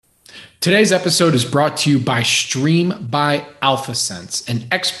Today's episode is brought to you by Stream by AlphaSense, an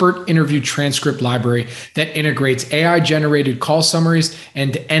expert interview transcript library that integrates AI-generated call summaries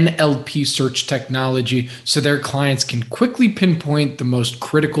and NLP search technology so their clients can quickly pinpoint the most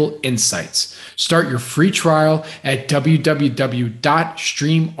critical insights. Start your free trial at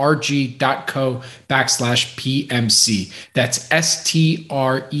www.streamrg.co/PMC. That's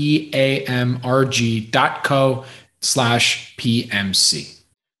streamrg.co/PMC.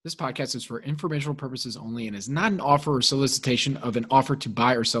 This podcast is for informational purposes only and is not an offer or solicitation of an offer to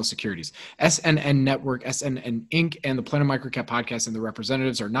buy or sell securities. SNN Network, SNN Inc., and the Planet Microcap Podcast and the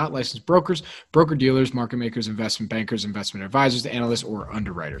representatives are not licensed brokers, broker-dealers, market makers, investment bankers, investment advisors, analysts, or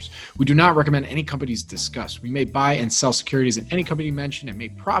underwriters. We do not recommend any companies discussed. We may buy and sell securities in any company mentioned and may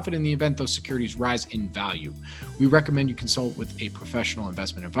profit in the event those securities rise in value. We recommend you consult with a professional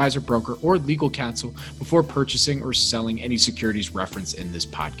investment advisor, broker, or legal counsel before purchasing or selling any securities referenced in this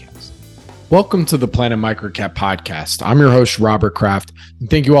podcast. Welcome to the Planet Microcap Podcast. I'm your host, Robert Kraft, and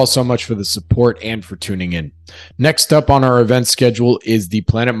thank you all so much for the support and for tuning in. Next up on our event schedule is the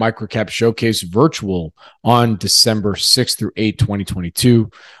Planet Microcap Showcase Virtual on December 6th through 8th,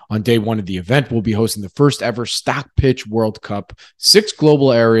 2022. On day one of the event, we'll be hosting the first ever Stock Pitch World Cup, 6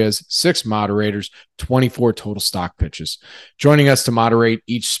 global areas, 6 moderators, 24 total stock pitches. Joining us to moderate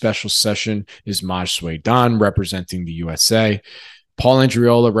each special session is Maj Soueidan, representing the USA, Paul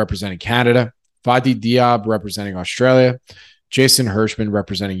Andriola representing Canada, Fadi Diab representing Australia, Jason Hirschman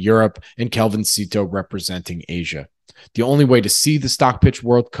representing Europe, and Kelvin Cito representing Asia. The only way to see the Stock Pitch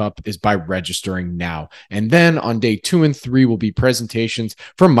World Cup is by registering now. And then on day 2 and 3 will be presentations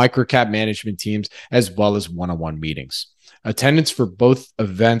from microcap management teams as well as one-on-one meetings. Attendance for both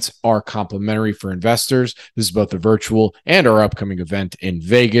events are complimentary for investors. This is both the virtual and our upcoming event in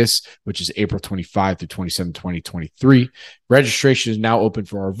Vegas, which is April 25 through 27, 2023. Registration is now open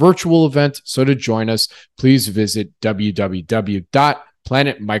for our virtual event. So to join us, please visit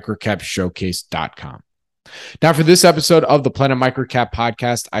www.planetmicrocapshowcase.com. Now, for this episode of the Planet Microcap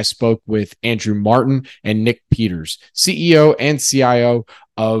Podcast, I spoke with Andrew Martin and Nick Peters, CEO and CIO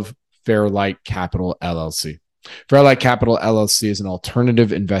of Fairlight Capital LLC. Fairlight Capital LLC is an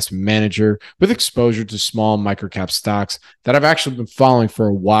alternative investment manager with exposure to small microcap stocks that I've actually been following for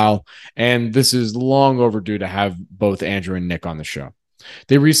a while, and this is long overdue to have both Andrew and Nick on the show.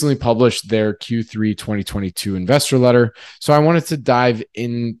 They recently published their Q3 2022 investor letter, so I wanted to dive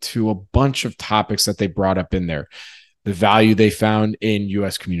into a bunch of topics that they brought up in there. The value they found in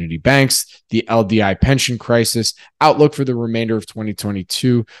U.S. community banks, the LDI pension crisis, outlook for the remainder of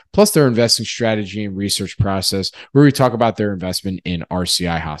 2022, plus their investing strategy and research process, where we talk about their investment in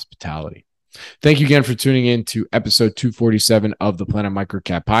RCI Hospitality. Thank you again for tuning in to episode 247 of the Planet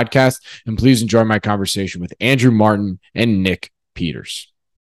Microcap Podcast, and please enjoy my conversation with Andrew Martin and Nick Peters.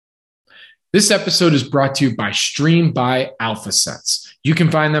 This episode is brought to you by Stream by AlphaSense. You can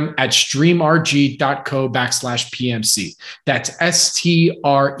find them at streamrg.co/PMC. That's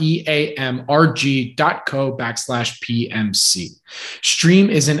streamrg.co/PMC. Stream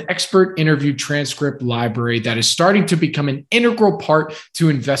is an expert interview transcript library that is starting to become an integral part to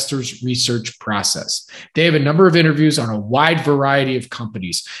investors' research process. They have a number of interviews on a wide variety of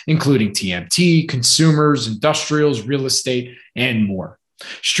companies, including TMT, consumers, industrials, real estate, and more.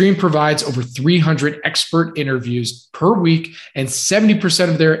 Stream provides over 300 expert interviews per week, and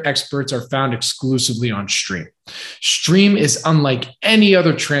 70% of their experts are found exclusively on Stream. Stream is unlike any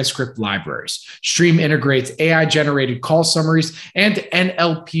other transcript libraries. Stream integrates AI-generated call summaries and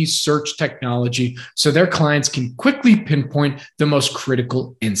NLP search technology so their clients can quickly pinpoint the most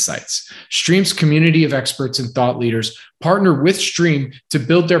critical insights. Stream's community of experts and thought leaders partner with Stream to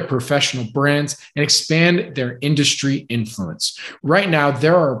build their professional brands and expand their industry influence. Right now,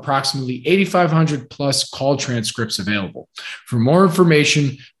 there are approximately 8,500 plus call transcripts available. For more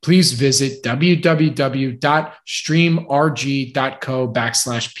information, please visit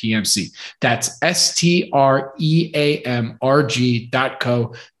www.streamrg.co/PMC. That's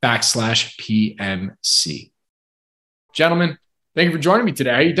streamrg.co/PMC. Gentlemen, thank you for joining me today.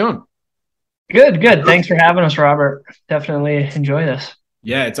 How are you doing? Good. Thanks for having us, Robert. Definitely enjoy this.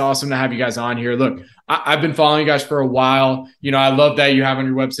 Yeah, it's awesome to have you guys on here. Look, I've been following you guys for a while. You know, I love that you have on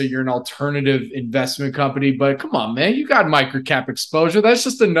your website, you're an alternative investment company, but come on, man, you got microcap exposure. That's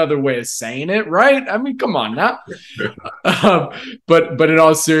just another way of saying it, right? I mean, come on now. But in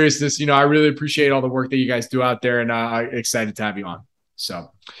all seriousness, you know, I really appreciate all the work that you guys do out there, and I'm excited to have you on.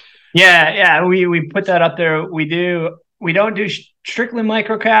 So, yeah, we put that up there. We don't do strictly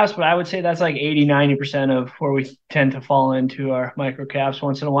microcaps, but I would say that's like 80-90% of where we tend to fall into our microcaps.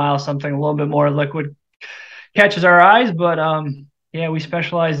 Once in a while, something a little bit more liquid catches our eyes, but yeah, we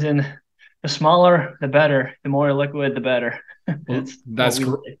specialize in the smaller, the better. The more liquid, the better. Well, That's what that's we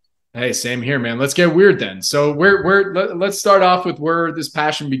cool. like. Hey, same here, man. Let's get weird then. So let's start off with where this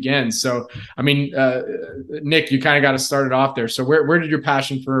passion begins. So, I mean, Nick, you kind of got to start it off there. So where did your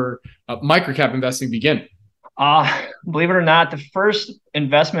passion for microcap investing begin? Believe it or not, the first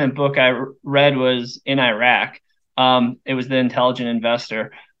investment book I read was in Iraq. It was The Intelligent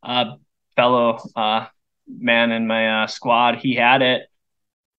Investor. Fellow man in my squad, he had it.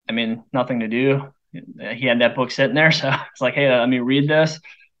 I mean, nothing to do. He had that book sitting there, so it's like, hey, let me read this.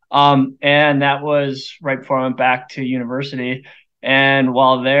 And that was right before I went back to university. And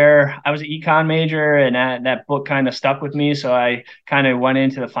while there, I was an econ major, and that book kind of stuck with me. So I kind of went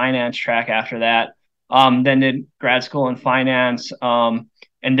into the finance track after that. Then did grad school in finance.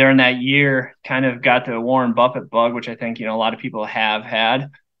 And during that year, kind of got the Warren Buffett bug, which I think, a lot of people have had.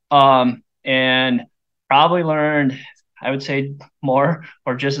 And probably learned, I would say, more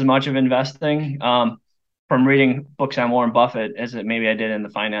or just as much of investing from reading books on Warren Buffett as it maybe I did in the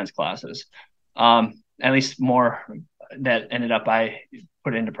finance classes. At least more that ended up I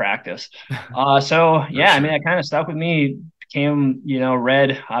put into practice. So yeah, sure. I mean, that kind of stuck with me. Became,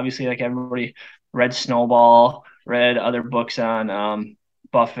 read, obviously, like everybody, read Snowball, read other books on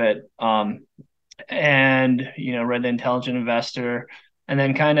Buffett, and read The Intelligent Investor, and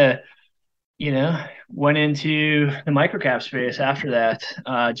then kind of went into the microcap space after that.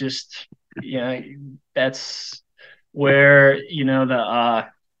 That's where the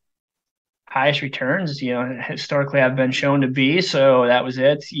highest returns historically have been shown to be. So that was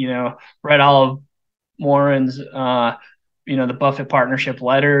it. Read all of Warren's the Buffett partnership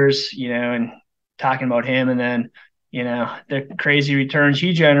letters, and talking about him, and then the crazy returns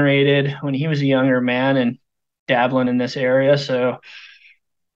he generated when he was a younger man and dabbling in this area. So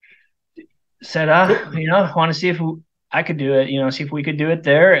said, I want to see if I could do it, see if we could do it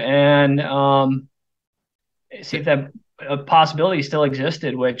there, and see if that a possibility still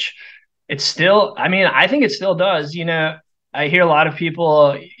existed, which it's still, I mean, I think it still does. I hear a lot of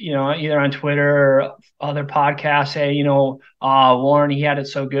people, either on Twitter or other podcasts say, Warren, he had it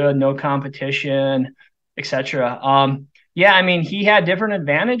so good, no competition, etc. Yeah, I mean, he had different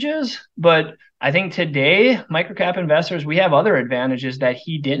advantages, but I think today, microcap investors, we have other advantages that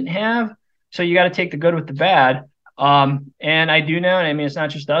he didn't have. So you got to take the good with the bad. And I do know, and I mean, it's not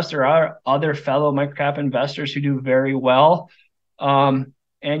just us, there are other fellow microcap investors who do very well.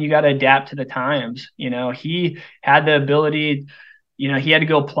 And you got to adapt to the times. He had the ability, he had to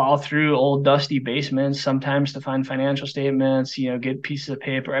go plow through old dusty basements sometimes to find financial statements, get pieces of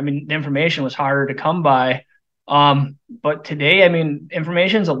paper. I mean, the information was harder to come by. But today, I mean,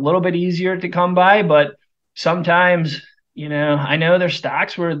 information is a little bit easier to come by, but sometimes, I know there's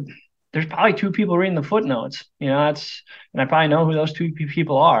stocks where there's probably two people reading the footnotes, and I probably know who those two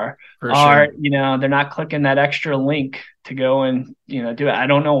people are. Sure. They're not clicking that extra link to go and, do it. I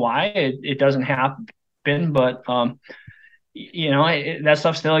don't know why it doesn't happen, but, that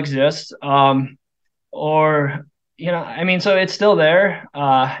stuff still exists. I mean, so it's still there.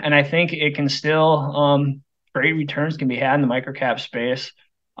 And I think it can still, great returns can be had in the microcap space.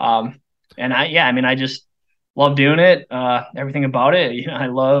 I just love doing it. Everything about it, I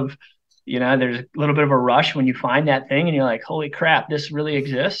love, there's a little bit of a rush when you find that thing and you're like, holy crap, this really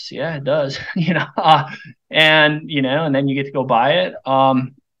exists. Yeah, it does. And then you get to go buy it.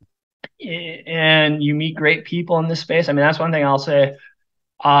 And you meet great people in this space. I mean, that's one thing I'll say.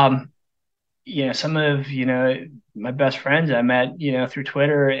 Some of, my best friends I met, through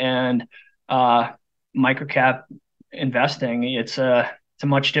Twitter and microcap investing. It's a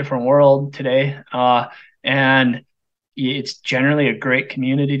much different world today. And it's generally a great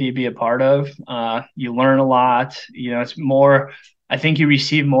community to be a part of. You learn a lot. It's more, I think you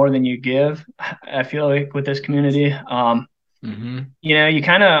receive more than you give, I feel like, with this community. You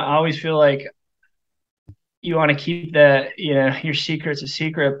kind of always feel like you want to keep your secret's a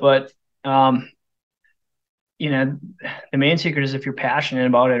secret, but the main secret is if you're passionate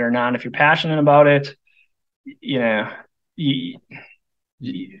about it or not. If you're passionate about it, you'll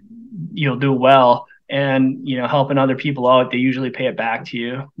do well. And, helping other people out, they usually pay it back to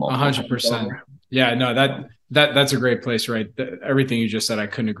you. 100%. Yeah, no, that's a great place, right? Everything you just said, I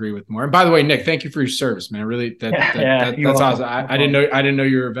couldn't agree with more. And by the way, Nick, thank you for your service, man. Really, that's awesome. I didn't know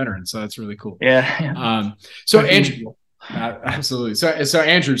you were a veteran, so that's really cool. Yeah. So Andrew, absolutely. So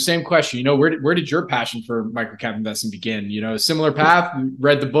Andrew, same question. Where did your passion for microcap investing begin? Similar path.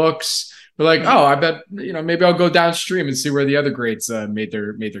 Read the books, but like, oh, I bet maybe I'll go downstream and see where the other greats made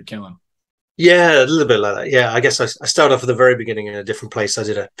their killing. Yeah, a little bit like that. Yeah, I guess I started off at the very beginning in a different place. I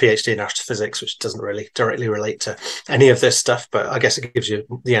did a PhD in astrophysics, which doesn't really directly relate to any of this stuff, but I guess it gives you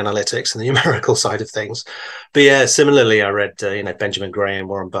the analytics and the numerical side of things. But yeah, similarly, I read Benjamin Graham,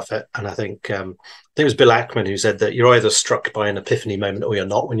 Warren Buffett, and I think it was Bill Ackman who said that you're either struck by an epiphany moment or you're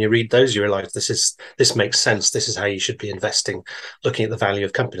not. When you read those, you realize this makes sense. This is how you should be investing, looking at the value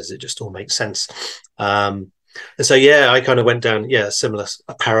of companies. It just all makes sense. And so, yeah, I kind of went down,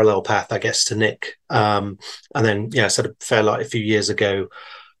 a parallel path, I guess, to Nick. And then, I set a Fairlight a few years ago,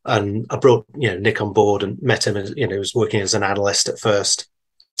 and I brought, Nick on board and met him. And, he was working as an analyst at first.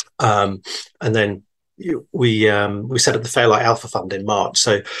 And then we set up the Fairlight Alpha Fund in March.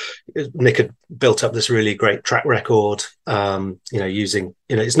 So Nick had built up this really great track record, using,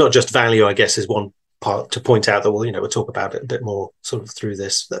 it's not just value, I guess, is one part to point out that we'll talk about it a bit more sort of through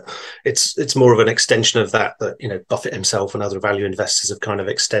this, that it's more of an extension of that Buffett himself and other value investors have kind of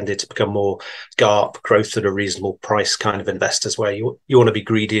extended to become more GARP, growth at a reasonable price kind of investors, where you want to be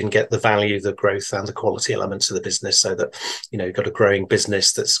greedy and get the value, the growth and the quality elements of the business, so that you've got a growing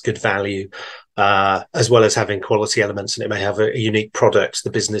business that's good value, as well as having quality elements, and it may have a unique product,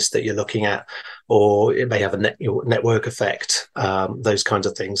 the business that you're looking at, or it may have a network effect, those kinds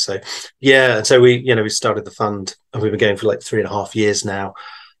of things. So yeah, and so we started the fund, and we've been going for like 3.5 years now.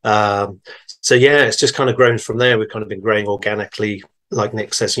 So yeah, it's just kind of grown from there. We've kind of been growing organically, like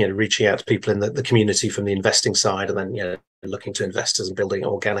Nick says, reaching out to people in the community from the investing side, and then looking to investors and building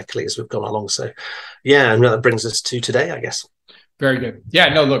organically as we've gone along. So yeah, and that brings us to today, I guess. Very good.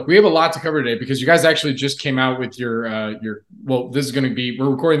 Yeah, no, look, we have a lot to cover today because you guys actually just came out with this is going to be, we're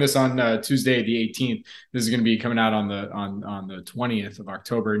recording this on Tuesday, the 18th. This is going to be coming out on the 20th of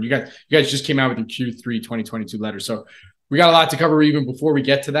October. And you guys just came out with your Q3 2022 letter. So we got a lot to cover even before we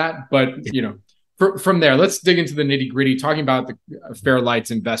get to that. But, from there, let's dig into the nitty gritty, talking about the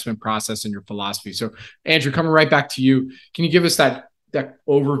Fairlight's investment process and your philosophy. So Andrew, coming right back to you, can you give us that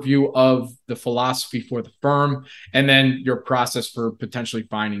overview of the philosophy for the firm, and then your process for potentially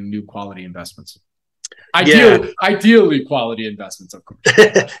finding new quality investments? Ideally quality investments, of course.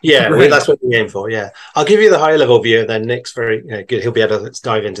 Yeah, that's what we aim for. Yeah, I'll give you the high level view, and then Nick's very good. He'll be able to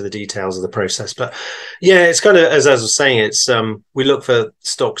dive into the details of the process. But yeah, it's kind of, as I was saying, it's we look for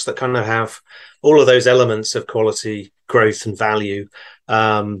stocks that kind of have all of those elements of quality, growth, and value.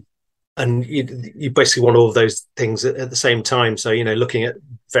 And you basically want all of those things at the same time. So, looking at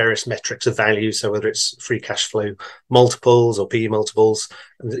various metrics of value, so whether it's free cash flow multiples or PE multiples,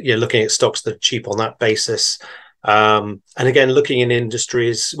 looking at stocks that are cheap on that basis. And again, looking in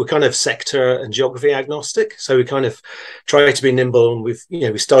industries, we're kind of sector and geography agnostic. So we kind of try to be nimble. And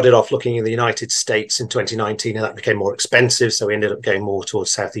we started off looking in the United States in 2019, and that became more expensive. So we ended up going more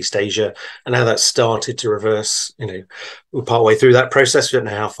towards Southeast Asia. And now that's started to reverse. We're partway through that process. We don't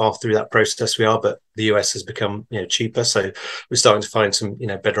know how far through that process we are, but the US has become cheaper. So we're starting to find some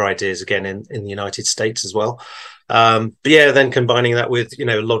better ideas again in the United States as well. But yeah, then combining that with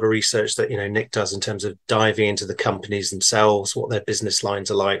a lot of research that Nick does in terms of diving into the companies themselves, what their business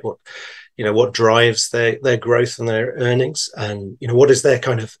lines are like, what drives their growth and their earnings, and what is their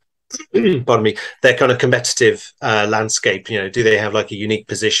kind of pardon me, their kind of competitive landscape. Do they have like a unique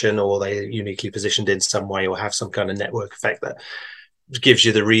position, or are they uniquely positioned in some way, or have some kind of network effect that gives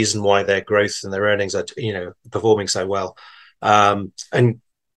you the reason why their growth and their earnings are performing so well. And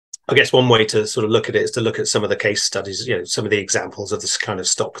I guess one way to sort of look at it is to look at some of the case studies, some of the examples of this kind of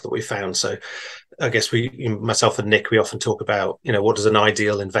stock that we found. So I guess myself and Nick, we often talk about, what does an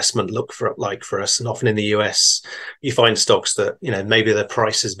ideal investment look like for us? And often in the US, you find stocks that, maybe the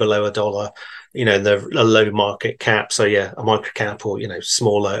price is below $1, they're a low market cap. So yeah, a micro cap or,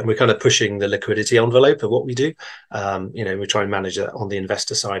 smaller. And we're kind of pushing the liquidity envelope of what we do. We try and manage that on the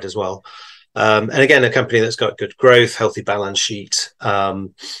investor side as well. And again, a company that's got good growth, healthy balance sheet,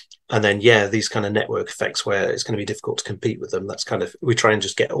 and then, these kind of network effects where it's going to be difficult to compete with them. That's kind of, we try and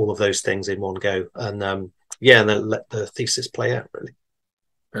just get all of those things in one go. And and then let the thesis play out, really.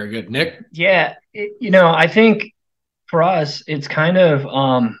 Very good. Nick? Yeah. I think for us, it's kind of,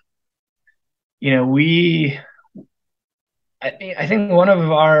 I think one of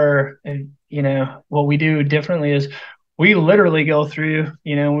our, what we do differently is we literally go through,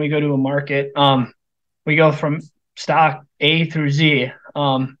 when we go to a market, we go from stock A through Z.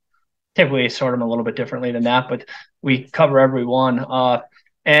 Typically sort them a little bit differently than that, but we cover every one.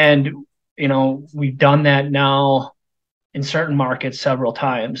 And, we've done that now in certain markets several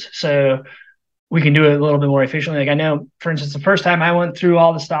times. So we can do it a little bit more efficiently. Like I know, for instance, the first time I went through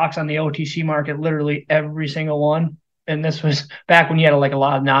all the stocks on the OTC market, literally every single one. And this was back when you had a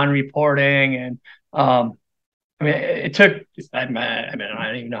lot of non-reporting and I mean, it took, I mean, I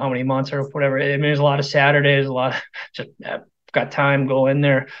don't even know how many months or whatever. I mean, there's a lot of Saturdays, a lot of just got time, go in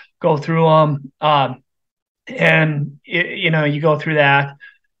there, go through them. And, you go through that.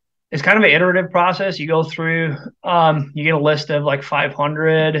 It's kind of an iterative process. You go through, you get a list of like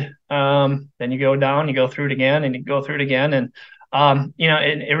 500, then you go down, you go through it again, and you go through it again. And,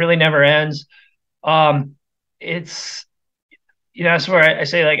 it really never ends. It's, that's where I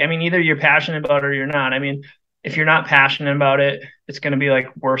say, like, I mean, either you're passionate about it or you're not. I mean, if you're not passionate about it, it's going to be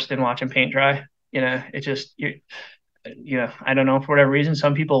like worse than watching paint dry. It just, I don't know, for whatever reason,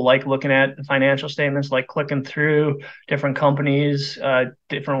 some people like looking at the financial statements, like clicking through different companies,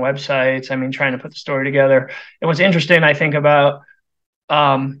 different websites. I mean, trying to put the story together. And what's interesting, I think, about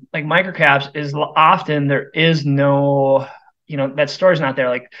like microcaps is often there is no, that story's not there.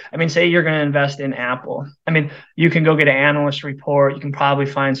 Like, I mean, say you're going to invest in Apple. I mean, you can go get an analyst report. You can probably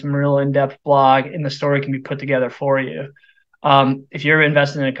find some real in-depth blog, and the story can be put together for you. If you're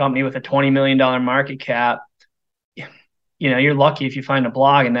investing in a company with a $20 million market cap, you're lucky if you find a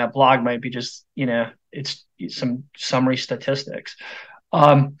blog, and that blog might be just, it's some summary statistics.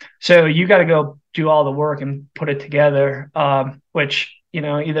 So you got to go do all the work and put it together, which,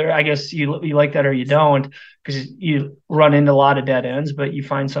 either I guess you like that or you don't, because you run into a lot of dead ends, but you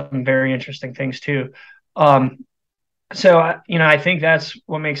find some very interesting things too. So, I think that's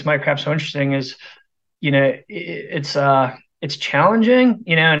what makes microcap so interesting is, it's challenging,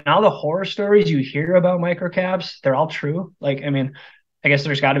 and all the horror stories you hear about microcaps, they're all true. Like, I mean, I guess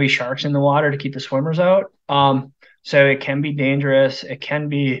there's got to be sharks in the water to keep the swimmers out. So it can be dangerous. It can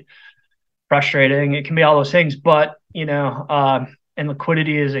be frustrating. It can be all those things, but, and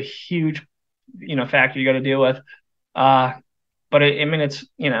liquidity is a huge, factor you got to deal with. But it's,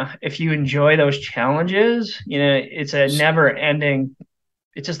 if you enjoy those challenges, it's just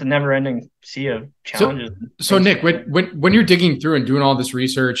a never ending sea of challenges. So Nick, when you're digging through and doing all this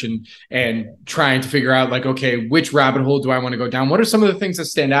research and trying to figure out, like, okay, which rabbit hole do I want to go down? What are some of the things that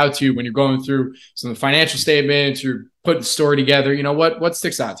stand out to you when you're going through some of the financial statements, you're putting the story together, what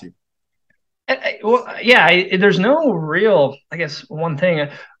sticks out to you? There's no real, I guess, one thing.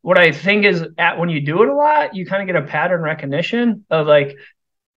 What I think is when you do it a lot, you kind of get a pattern recognition of, like,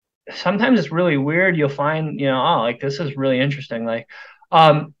 sometimes it's really weird. You'll find, like, this is really interesting. Like,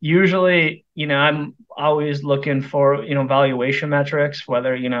 usually, I'm always looking for, valuation metrics,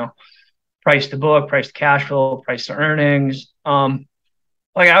 whether, price to book, price to cash flow, price to earnings. Like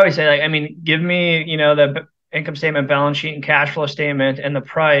I always say, like, I mean, give me, the income statement, balance sheet, and cash flow statement and the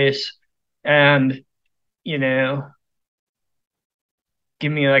price, and, give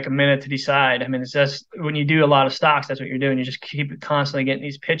me like a minute to decide. I mean, it's just when you do a lot of stocks, that's what you're doing. You just keep constantly getting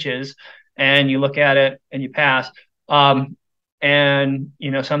these pitches, and you look at it and you pass. And,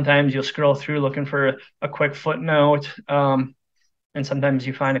 sometimes you'll scroll through looking for a quick footnote. And sometimes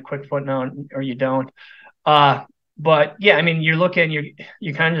you find a quick footnote or you don't. But yeah, I mean, you're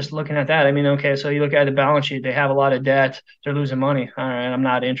kind of just looking at that. I mean, okay, so you look at the balance sheet, they have a lot of debt, they're losing money. All right, I'm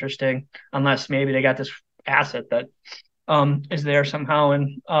not interested unless maybe they got this asset that is there somehow.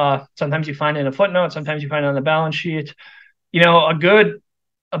 And sometimes you find it in a footnote, sometimes you find it on the balance sheet.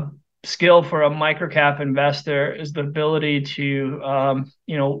 A skill for a microcap investor is the ability to,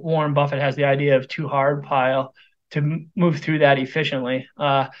 Warren Buffett has the idea of too hard pile, to move through that efficiently,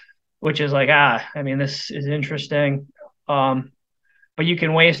 which is like, I mean, this is interesting. But you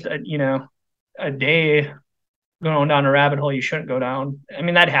can waste, a day going down a rabbit hole you shouldn't go down. I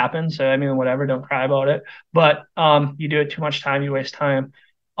mean, that happens. So, I mean, whatever, don't cry about it. But you do it too much time, you waste time.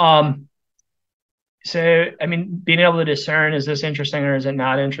 So, I mean, being able to discern, is this interesting or is it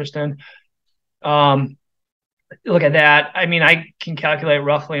not interesting? Look at that. I mean, I can calculate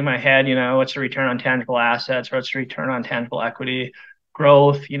roughly in my head, what's the return on tangible assets, or what's the return on tangible equity,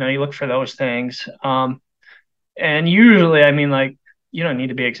 growth, you look for those things. And usually, I mean, like, you don't need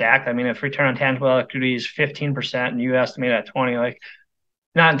to be exact. I mean, if return on tangible equity is 15% and you estimate at 20, like,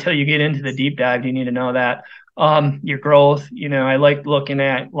 not until you get into the deep dive do you need to know that. Your growth, I like looking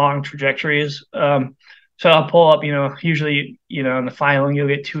at long trajectories. So I'll pull up, usually, in the filing, you'll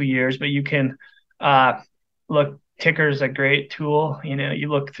get 2 years, but you can look. Ticker is a great tool. You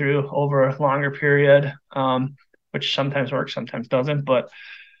look through over a longer period, which sometimes works, sometimes doesn't. But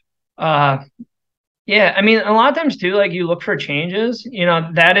yeah, I mean, a lot of times too, like, you look for changes.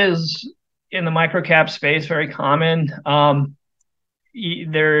 That is in the microcap space very common.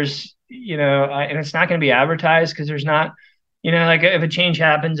 There's, and it's not going to be advertised because there's not, like, if a change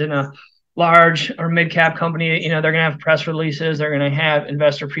happens in a large or mid-cap company, they're going to have press releases, they're going to have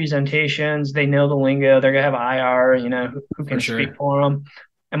investor presentations, they know the lingo, they're going to have IR, who can speak for them.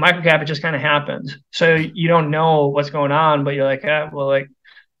 And microcap, it just kind of happens. So you don't know what's going on, but you're like,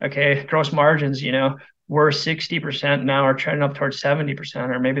 okay, gross margins, we're 60% now, are trending up towards 70%,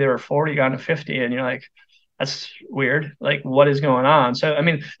 or maybe they were 40, gone to 50. And you're like, that's weird. Like, what is going on? So, I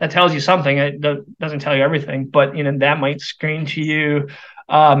mean, that tells you something. It doesn't tell you everything, but, that might screen to you.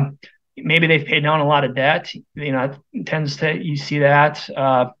 Maybe they've paid down a lot of debt. It tends to, you see that.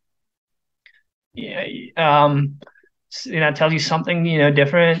 It tells you something,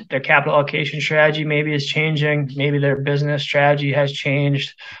 different. Their capital allocation strategy maybe is changing. Maybe their business strategy has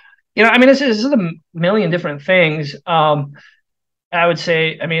changed. This is a million different things. I would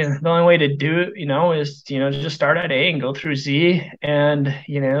say, the only way to do it, is, just start at A and go through Z and,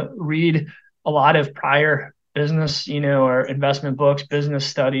 read a lot of prior business, or investment books, business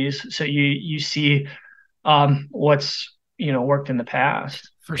studies. So you see what's, worked in the past.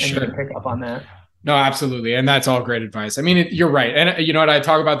 For sure. You can pick up on that. No, absolutely. And that's all great advice. I mean, you're right. And you know what? I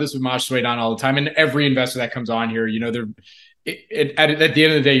talk about this with Maj Soueidan all the time. And every investor that comes on here, they're, at the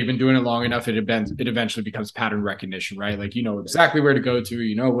end of the day, you've been doing it long enough. It eventually becomes pattern recognition, right? Like, exactly where to go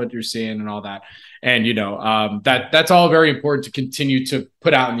to, what you're seeing and all that. And, that's all very important to continue to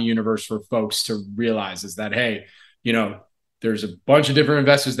put out in the universe for folks to realize is that, hey, there's a bunch of different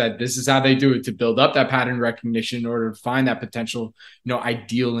investors that this is how they do it to build up that pattern recognition in order to find that potential,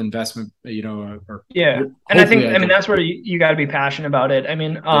 ideal investment, or yeah. And I think, that's where you got to be passionate about it.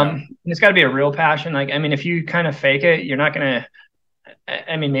 It's got to be a real passion. Like, if you kind of fake it, you're not going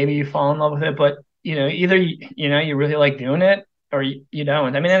to, maybe you fall in love with it, but either, you really like doing it or you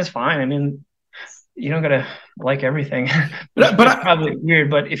don't. That's fine. You don't gotta like everything, but it's probably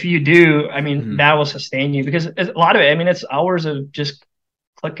weird. But if you do, that will sustain you, because a lot of it, it's hours of just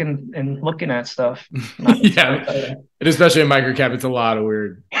clicking and looking at stuff. Yeah, and especially in microcap, it's a lot of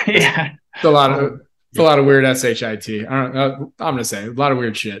weird. Yeah, it's a lot of weird shit. I don't know. I'm gonna say a lot of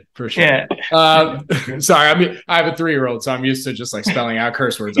weird shit for sure. Yeah. Sorry, I have a 3-year-old, so I'm used to just like spelling out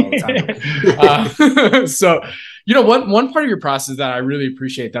curse words all the time. So. One part of your process that I really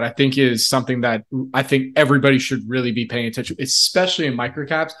appreciate that I think is something that I think everybody should really be paying attention, especially in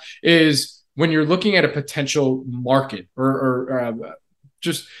microcaps, is when you're looking at a potential market or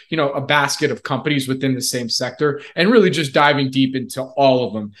just, a basket of companies within the same sector and really just diving deep into all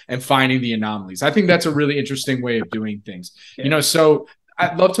of them and finding the anomalies. I think that's a really interesting way of doing things. Yeah. So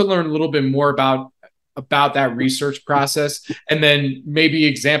I'd love to learn a little bit more about that research process, and then maybe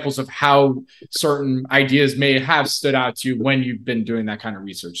examples of how certain ideas may have stood out to you when you've been doing that kind of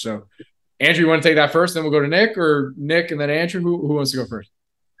research. So Andrew, you want to take that first, then we'll go to Nick, or Nick and then Andrew? Who wants to go first?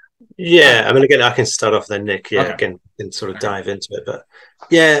 Yeah, again, I can start off then, Nick. Yeah, okay. Again, and sort of dive into it. But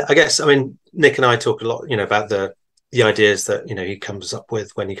yeah, I guess, Nick and I talk a lot, about the ideas that, he comes up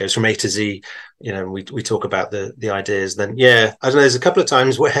with when he goes from A to Z, we talk about the ideas. Then, yeah, I don't know, there's a couple of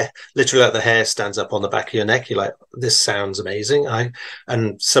times where literally like the hair stands up on the back of your neck. You're like, this sounds amazing.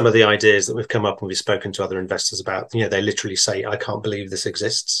 And some of the ideas that we've come up and we've spoken to other investors about, they literally say, I can't believe this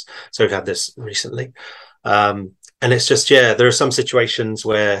exists. So we've had this recently. And it's just, there are some situations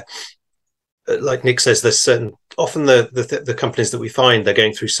where, like Nick says, there's often the companies that we find, they're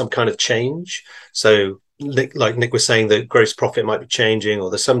going through some kind of change. So like Nick was saying, the gross profit might be changing,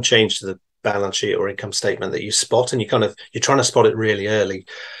 or there's some change to the balance sheet or income statement that you spot, and you're trying to spot it really early,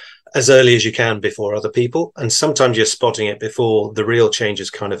 as early as you can before other people. And sometimes you're spotting it before the real change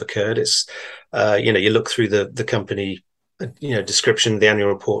has kind of occurred. It's, you look through the company, description, the annual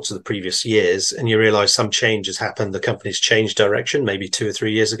reports of the previous years, and you realize some change has happened. The company's changed direction maybe 2 or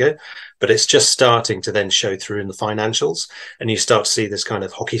 3 years ago, but it's just starting to then show through in the financials. And you start to see this kind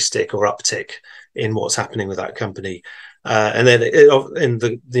of hockey stick or uptick in what's happening with that company. And then in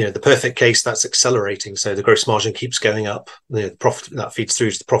the perfect case, that's accelerating. So the gross margin keeps going up. The profit that feeds through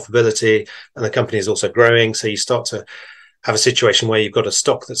to the profitability, and the company is also growing. So you start to have a situation where you've got a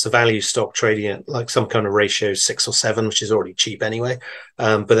stock that's a value stock trading at like some kind of ratio 6 or 7, which is already cheap anyway.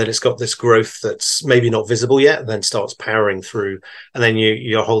 But then it's got this growth that's maybe not visible yet, and then starts powering through. And then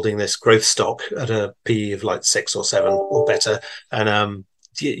you're holding this growth stock at a PE of like 6 or 7 or better. And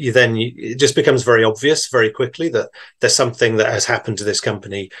it just becomes very obvious very quickly that there's something that has happened to this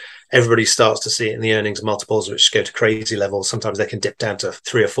company. Everybody starts to see it in the earnings multiples, which go to crazy levels. Sometimes they can dip down to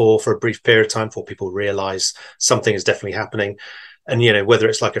 3 or 4 for a brief period of time before people realize something is definitely happening. And, whether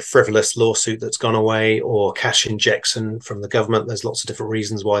it's like a frivolous lawsuit that's gone away or cash injection from the government, there's lots of different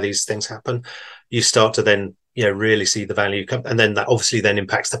reasons why these things happen. You start to then, really see the value come, and then that obviously then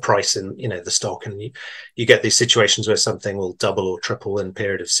impacts the price in, the stock. And you get these situations where something will double or triple in a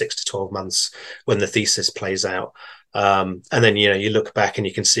period of 6 to 12 months when the thesis plays out. And then, you look back and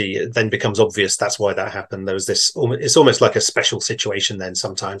you can see it then becomes obvious that's why that happened. There was this, it's almost like a special situation then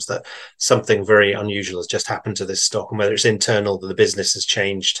sometimes, that something very unusual has just happened to this stock, and whether it's internal, that the business has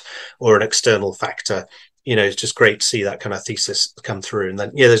changed, or an external factor, it's just great to see that kind of thesis come through. And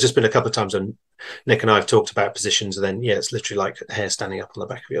then, there's just been a couple of times when Nick and I have talked about positions, and then, it's literally like hair standing up on the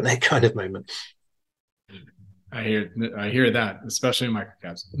back of your neck kind of moment. I hear that, especially in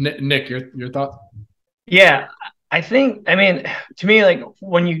microcaps. Nick, your thought? Yeah, I mean, to me, like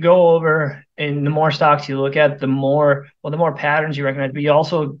when you go over and the more stocks you look at, the more patterns you recognize, but you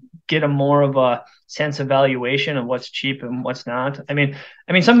also get a more of a sense of valuation of what's cheap and what's not. I mean,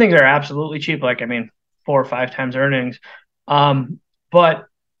 some things are absolutely cheap, like 4 or 5 times earnings. But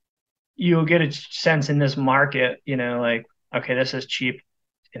you'll get a sense in this market, like, okay, this is cheap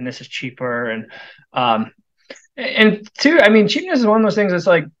and this is cheaper. And two, cheapness is one of those things that's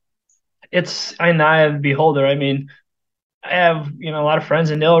like, it's an eye of the beholder. I have, a lot of friends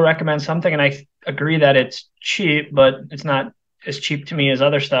and they'll recommend something and I agree that it's cheap, but it's not as cheap to me as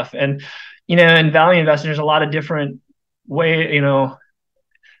other stuff. And, in value investing, there's a lot of different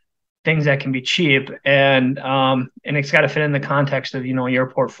things that can be cheap, and it's got to fit in the context of, your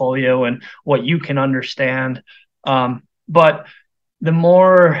portfolio and what you can understand. But the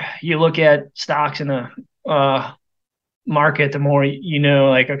more you look at stocks in a market, the more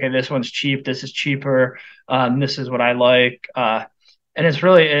like, okay, this one's cheap, this is cheaper, this is what I like, and it's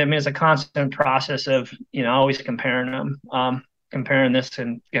really, it's a constant process of always comparing them, comparing this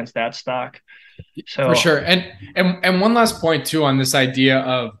against that stock. So for sure. And one last point too on this idea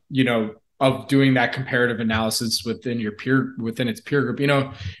of of doing that comparative analysis within its peer group.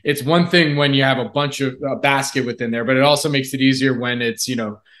 It's one thing when you have a bunch of a basket within there, but it also makes it easier when it's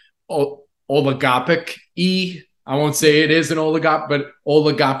oligopic I won't say it is an oligop, but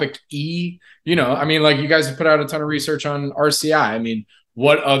oligopic like you guys have put out a ton of research on RCI.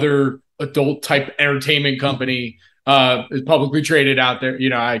 What other adult type entertainment company is publicly traded out there?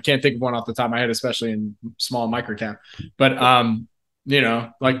 I can't think of one off the top of my head, especially in small microcap, but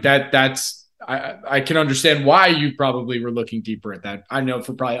like that's, I can understand why you probably were looking deeper at that. I know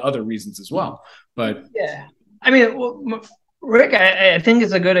for probably other reasons as well, but yeah, Rick, I think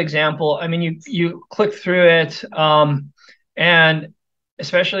is a good example. You click through it, and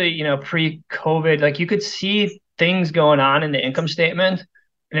especially, pre-COVID, like you could see things going on in the income statement,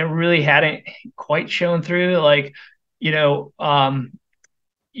 and it really hadn't quite shown through. Like, you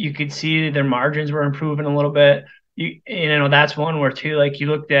could see their margins were improving a little bit. That's one where too, like you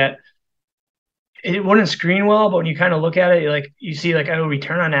looked at, it wouldn't screen well, but when you kind of look at it, you see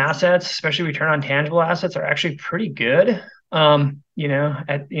return on assets, especially return on tangible assets, are actually pretty good. At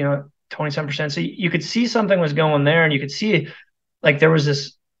 27%. So you could see something was going there, and you could see like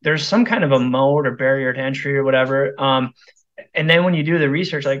there's some kind of a mode or barrier to entry or whatever. And then when you do the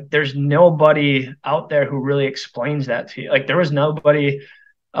research, like there's nobody out there who really explains that to you. Like there was nobody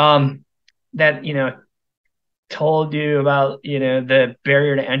that told you about the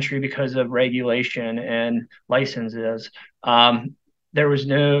barrier to entry because of regulation and licenses. There was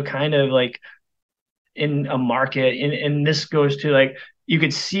no kind of like in a market, and this goes to like you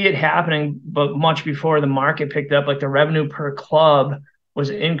could see it happening, but much before the market picked up, like the revenue per club was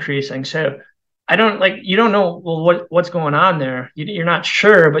increasing. So you don't know, well, what's going on there. You're not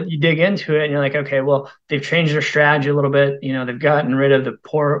sure, but you dig into it and you're like, okay, well, they've changed their strategy a little bit. They've gotten rid of the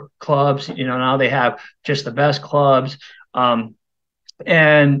poor clubs. Now they have just the best clubs. And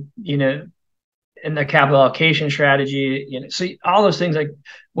the capital allocation strategy, so all those things, like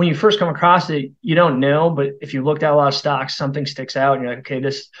when you first come across it, you don't know, but if you looked at a lot of stocks, something sticks out and you're like, okay,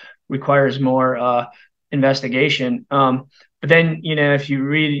 this requires more investigation. But then, if you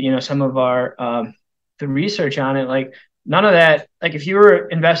read, some of our the research on it, like none of that, like if you were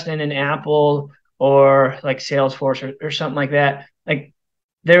investing in Apple or like Salesforce or something like that, like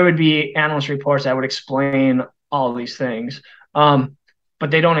there would be analyst reports that would explain all of these things. But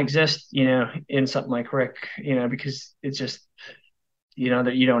they don't exist, in something like Rick, because it's just,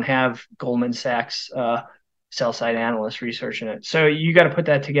 that you don't have Goldman Sachs sell side analyst research in it. So you got to put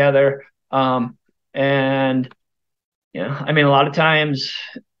that together. And a lot of times,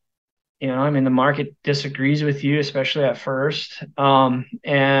 the market disagrees with you, especially at first.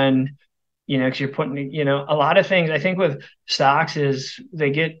 And, because you're putting, a lot of things I think with stocks is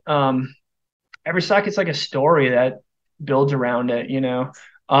they get, every stock, it's like a story that builds around it,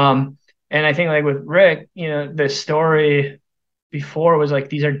 and I think like with Rick, the story before was like,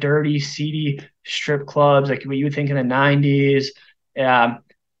 these are dirty, seedy strip clubs, like what you would think in the 90s.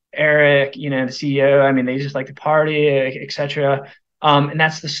 Eric, the CEO, they just like to party, etc. And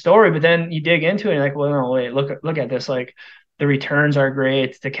that's the story. But then you dig into it and you're like, well, no, wait, look at this. Like the returns are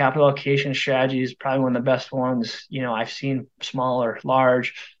great. The capital allocation strategy is probably one of the best ones, I've seen, small or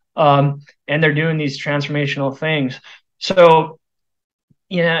large. And they're doing these transformational things. So,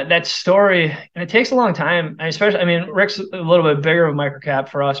 that story, and it takes a long time, especially, Rick's a little bit bigger of a microcap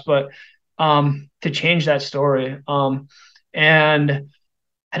for us, but to change that story. And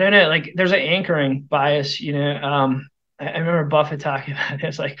I don't know, like there's an anchoring bias, I remember Buffett talking about it.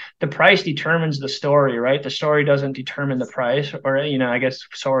 It's like the price determines the story, right? The story doesn't determine the price, or, I guess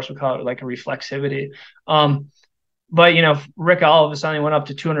Soros would call it like a reflexivity. But, if Rick all of a sudden went up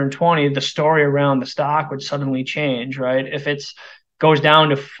to 220, the story around the stock would suddenly change, right? If it's goes down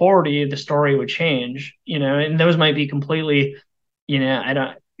to 40, the story would change, and those might be completely,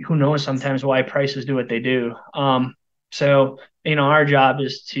 who knows sometimes why prices do what they do. So, our job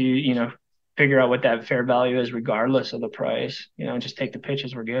is to, figure out what that fair value is regardless of the price, just take the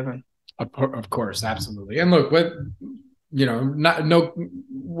pitches we're given. Of course, absolutely. And look,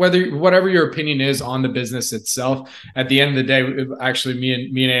 whatever your opinion is on the business itself, at the end of the day, actually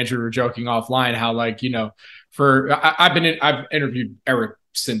me and Andrew were joking offline how, like, I've interviewed Eric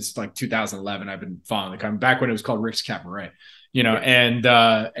since like 2011. I've been following the company back when it was called Rick's Cabaret, and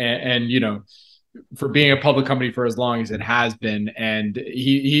for being a public company for as long as it has been. And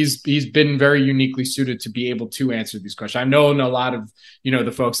he's been very uniquely suited to be able to answer these questions. I know a lot of,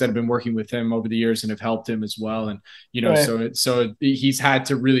 the folks that have been working with him over the years and have helped him as well. And, right. so he's had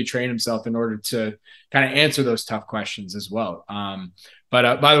to really train himself in order to kind of answer those tough questions as well.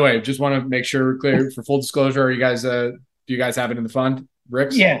 But by the way, just want to make sure we're clear for full disclosure. Are you guys, do you guys have it in the fund,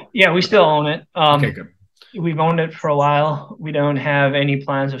 Rick's? Yeah, we still own it. Okay, good. We've owned it for a while. We don't have any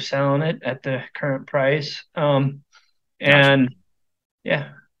plans of selling it at the current price. And yeah.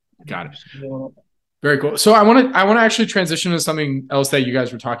 Got it. Very cool. So I want to actually transition to something else that you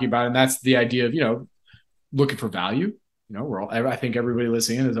guys were talking about. And that's the idea of, looking for value. I think everybody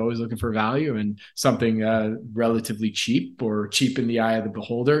listening is always looking for value and something relatively cheap or cheap in the eye of the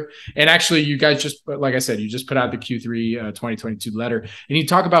beholder. And actually, you guys just, like I said, you just put out the Q3 2022 letter, and you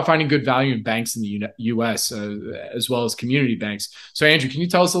talk about finding good value in banks in the U.S. As well as community banks. So, Andrew, can you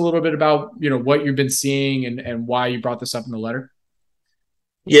tell us a little bit about what you've been seeing and why you brought this up in the letter?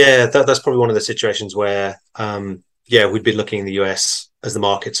 Yeah, that's probably one of the situations where, we'd been looking in the US as the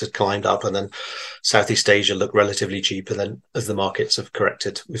markets had climbed up, and then Southeast Asia looked relatively cheap. And then as the markets have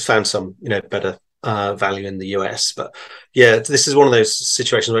corrected, we've found some, better value in the US. But yeah, this is one of those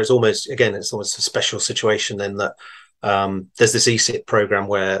situations where it's almost a special situation in that there's this ESIP program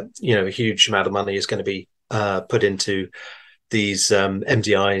where, a huge amount of money is going to be put into these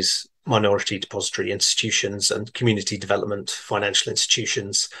MDIs, minority depository institutions, and community development financial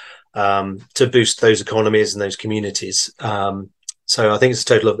institutions to boost those economies and those communities. So I think it's a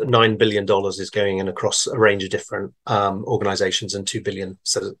total of $9 billion is going in across a range of different organizations, and $2 billion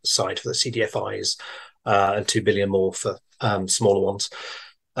set aside for the CDFIs and $2 billion more for smaller ones.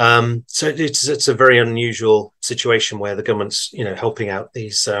 So it's a very unusual situation where the government's, helping out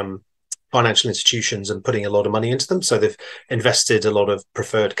these financial institutions and putting a lot of money into them. So they've invested a lot of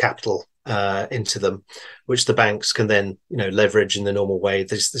preferred capital into them, which the banks can then, leverage in the normal way.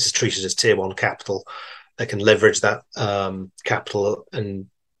 This is treated as tier one capital. They can leverage that capital and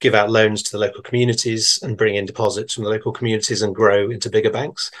give out loans to the local communities and bring in deposits from the local communities and grow into bigger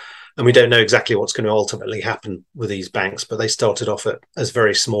banks. And we don't know exactly what's going to ultimately happen with these banks, but they started off as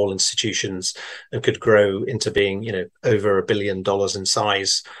very small institutions and could grow into being, over $1 billion in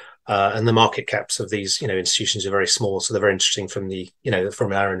size. And the market caps of these, institutions are very small, so they're very interesting from the,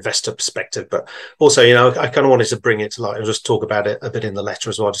 from our investor perspective. But also, I kind of wanted to bring it to light and just talk about it a bit in the letter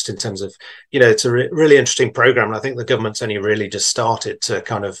as well, just in terms of, it's a really interesting program. And I think the government's only really just started to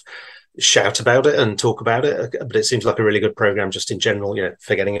kind of shout about it and talk about it, but it seems like a really good program just in general,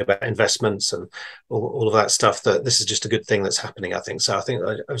 forgetting about investments and all of that stuff, that this is just a good thing that's happening, I think. So I think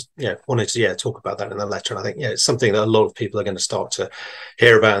I was wanted to talk about that in the letter. And I think it's something that a lot of people are going to start to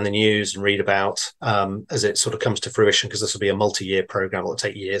hear about in the news and read about as it sort of comes to fruition, because this will be a multi-year program. It'll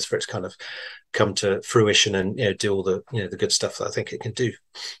take years for it to kind of come to fruition and do all the the good stuff that I think it can do.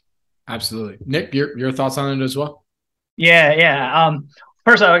 Absolutely. Nick, your thoughts on it as well? Yeah.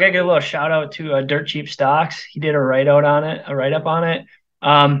 First off, I gotta give a little shout out to Dirt Cheap Stocks. He did a write up on it.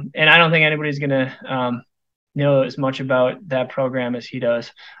 And I don't think anybody's gonna know as much about that program as he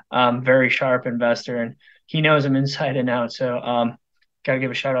does. Very sharp investor, and he knows him inside and out. So gotta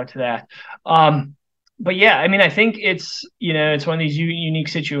give a shout out to that. But yeah, I think it's it's one of these unique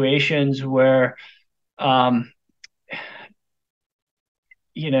situations where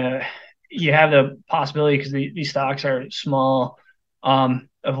you have the possibility, because these stocks are small, of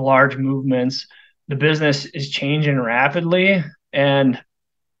large movements. The business is changing rapidly, and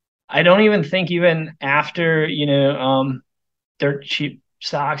I don't even think even after Dirt Cheap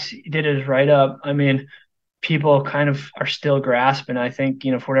Stocks did his write up, I mean, people kind of are still grasping. I think,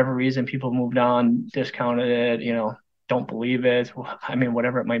 for whatever reason, people moved on, discounted it, don't believe it. I mean,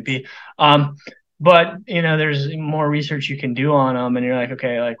 whatever it might be. But, there's more research you can do on them, and you're like,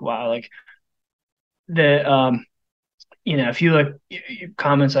 okay, like, wow, like if you look,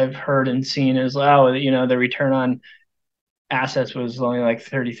 comments I've heard and seen is, the return on assets was only like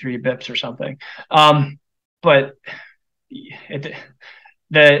 33 bips or something. But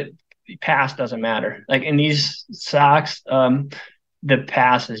the past doesn't matter. Like in these stocks, the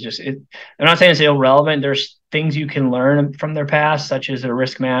past is just it. I'm not saying it's irrelevant. There's things you can learn from their past, such as their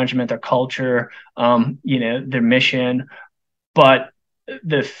risk management, their culture, their mission, but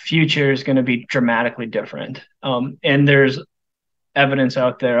the future is going to be dramatically different. And there's evidence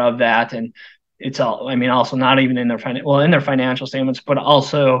out there of that. And it's also not even in their financial statements, but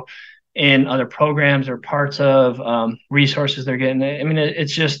also in other programs or parts of resources they're getting. I mean,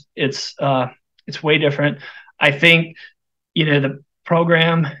 it's way different. I think, the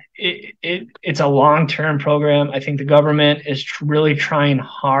program, it's a long-term program. I think the government is really trying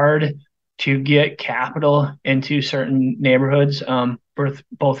hard to get capital into certain neighborhoods,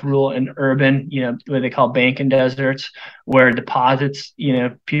 both rural and urban, what they call banking deserts, where deposits,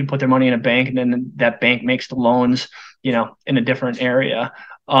 people put their money in a bank and then that bank makes the loans, in a different area.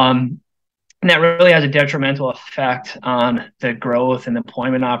 And that really has a detrimental effect on the growth and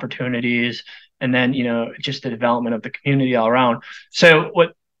employment opportunities, and then, just the development of the community all around. So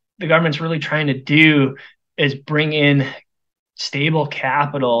what the government's really trying to do is bring in stable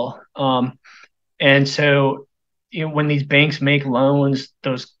capital. And so, when these banks make loans,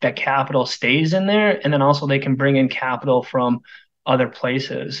 that capital stays in there, and then also they can bring in capital from other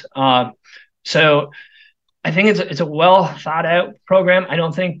places. So I think it's a well thought out program. I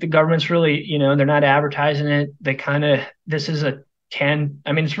don't think the government's really, they're not advertising it. They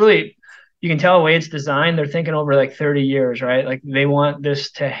it's really, you can tell the way it's designed. They're thinking over like 30 years, right? Like they want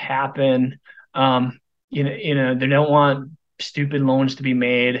this to happen. They don't want stupid loans to be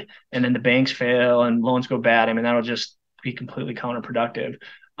made and then the banks fail and loans go bad. I mean, that'll just be completely counterproductive.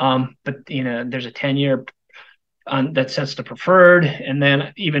 But there's a 10-year that sets the preferred, and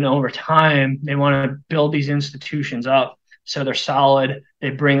then even over time, they want to build these institutions up so they're solid.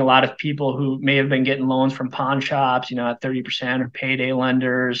 They bring a lot of people who may have been getting loans from pawn shops, at 30%, or payday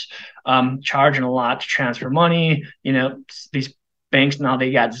lenders, charging a lot to transfer money. These banks now,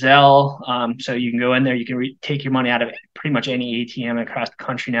 they got Zelle, so you can go in there, you can take your money out of pretty much any ATM across the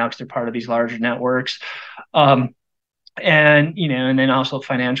country now because they're part of these larger networks. And then also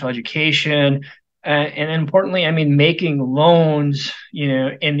financial education. And importantly, I mean, making loans,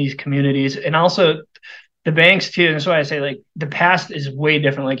 in these communities, and also the banks too. And that's why I say, like, the past is way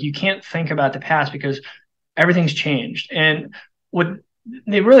different. Like, you can't think about the past because everything's changed. And what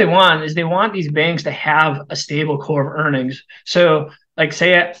they really want is they want these banks to have a stable core of earnings. So, like,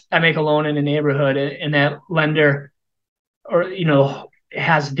 say I make a loan in a neighborhood and that lender, or,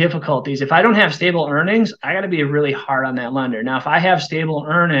 has difficulties. If I don't have stable earnings, I got to be really hard on that lender. Now, if I have stable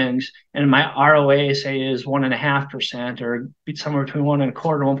earnings and my ROA, say, is 1.5% or somewhere between 1.25% and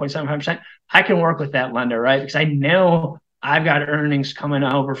 1.75%, I can work with that lender, right? Because I know I've got earnings coming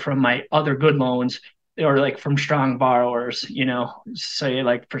over from my other good loans, or like from strong borrowers, say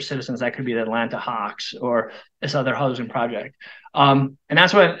like for Citizens, that could be the Atlanta Hawks or this other housing project. And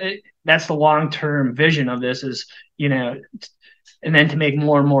that's the long-term vision of this is, and then to make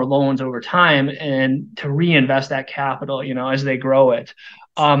more and more loans over time and to reinvest that capital, as they grow it.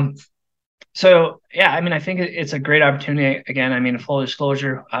 So, yeah, I mean, I think it's a great opportunity. Again, I mean, full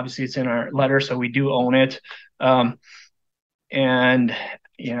disclosure, obviously it's in our letter, so we do own it. And,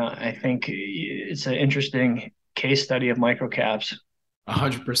 I think it's an interesting case study of microcaps.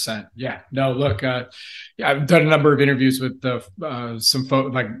 100%. Yeah. No, look, I've done a number of interviews with some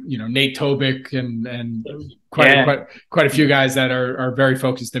folks like, Nate Tobick and quite a few guys that are very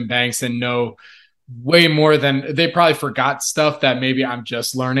focused in banks and know way more than they probably forgot stuff that maybe I'm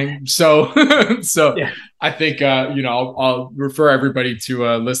just learning. So yeah. I think, I'll refer everybody to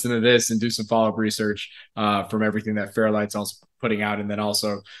listen to this and do some follow-up research from everything that Fairlight's also putting out. And then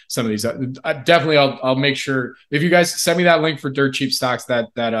also some of these, definitely I'll make sure if you guys send me that link for Dirt Cheap Stocks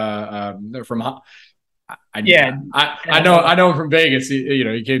that from, I know him from Vegas.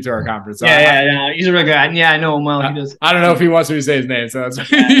 He came to our conference. Yeah, he's a real guy. Yeah, I know him well. He does. I don't know if he wants me to say his name, so that's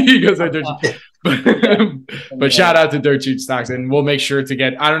he goes. but shout out to Dirt Sheet Stocks, and we'll make sure to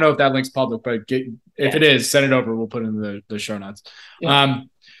get. I don't know if that link's public, but if it is, send it over. We'll put it in the show notes. Yeah.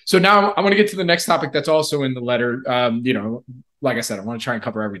 So now I want to get to the next topic that's also in the letter. Like I said, I want to try and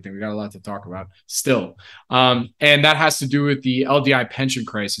cover everything. We got a lot to talk about still, and that has to do with the LDI pension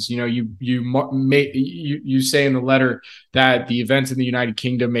crisis. You say in the letter that the events in the United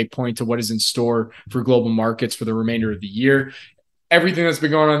Kingdom may point to what is in store for global markets for the remainder of the year. Everything that's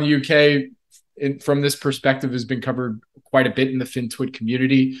been going on in the UK from this perspective has been covered quite a bit in the FinTwit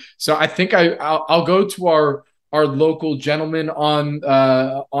community. So I think I'll go to our local gentleman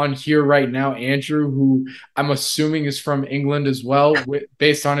on here right now, Andrew, who I'm assuming is from England as well,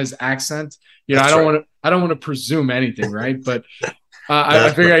 based on his accent. I don't want to presume anything, right? But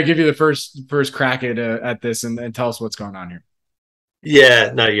I figured I'd give you the first crack at this and tell us what's going on here. Yeah,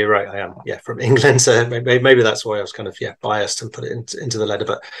 no, you're right. I am, from England. So maybe that's why I was kind of, biased and put it into the letter.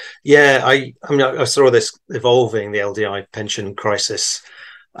 But I saw this evolving, the LDI pension crisis,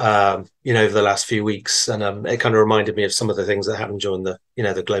 over the last few weeks. And it kind of reminded me of some of the things that happened during the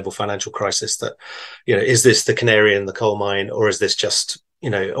global financial crisis that, is this the canary in the coal mine, or is this just,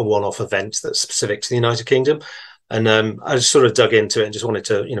 a one-off event that's specific to the United Kingdom? And I just sort of dug into it and just wanted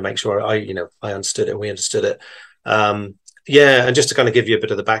to, make sure I understood it and we understood it. And just to kind of give you a bit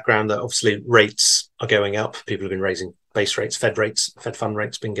of the background, that obviously rates are going up. People have been raising base rates, Fed fund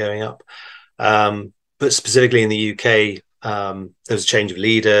rates been going up. But specifically in the UK, there was a change of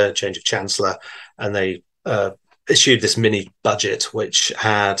leader, change of chancellor, and they issued this mini budget, which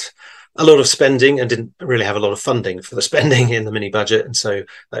had a lot of spending and didn't really have a lot of funding for the spending in the mini budget. And so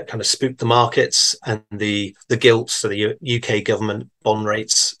that kind of spooked the markets, and the gilt, so the UK government bond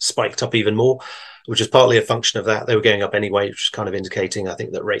rates spiked up even more, which is partly a function of that. They were going up anyway, which is kind of indicating, I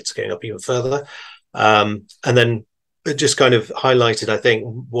think, that rates are going up even further. And then it just kind of highlighted, I think,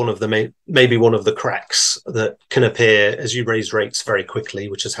 maybe one of the cracks that can appear as you raise rates very quickly,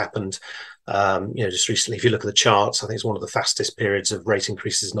 which has happened, just recently. If you look at the charts, I think it's one of the fastest periods of rate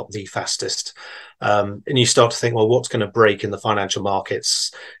increases, not the fastest. And you start to think, well, what's going to break in the financial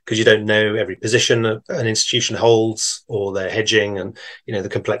markets? Because you don't know every position an institution holds, or their hedging, and the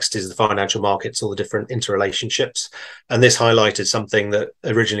complexities of the financial markets, all the different interrelationships. And this highlighted something that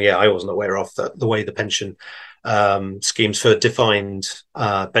originally I wasn't aware of, that the way the pension schemes for defined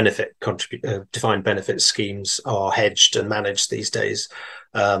benefit schemes are hedged and managed these days.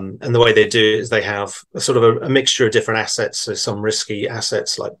 And the way they do it is they have a mixture of different assets. So some risky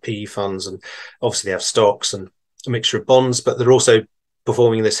assets like PE funds, and obviously they have stocks and a mixture of bonds, but they're also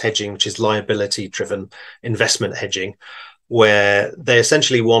performing this hedging, which is liability driven investment hedging, where they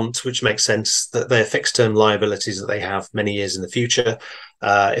essentially want, which makes sense, that their fixed term liabilities that they have many years in the future,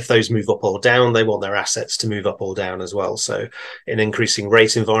 if those move up or down, they want their assets to move up or down as well. So in increasing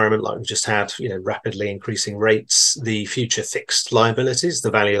rate environment like we've just had, rapidly increasing rates, the future fixed liabilities, the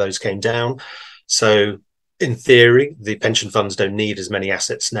value of those came down. So in theory, the pension funds don't need as many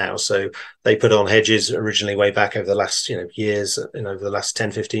assets now. So they put on hedges originally way back over the last years, over the last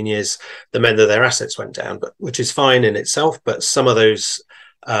 10, 15 years, that meant that their assets went down, but which is fine in itself. But some of those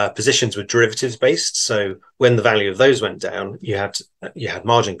positions were derivatives based. So when the value of those went down, you had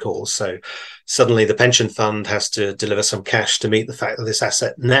margin calls. So suddenly the pension fund has to deliver some cash to meet the fact that this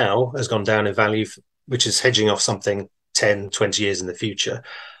asset now has gone down in value, which is hedging off something 10, 20 years in the future.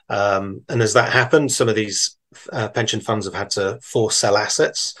 And as that happened, some of these pension funds have had to force sell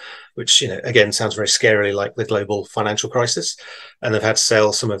assets, which, again, sounds very scarily like the global financial crisis. And they've had to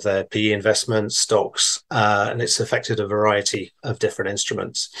sell some of their PE investments, stocks, and it's affected a variety of different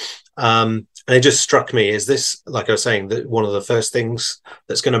instruments. And it just struck me, is this, like I was saying, that one of the first things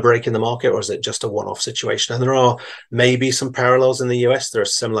that's going to break in the market, or is it just a one-off situation? And there are maybe some parallels in the US. There are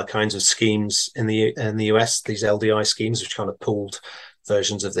similar kinds of schemes in the US, these LDI schemes, which kind of pooled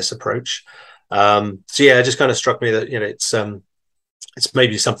versions of this approach. It just kind of struck me that it's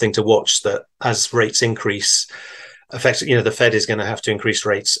maybe something to watch, that as rates increase, the Fed is going to have to increase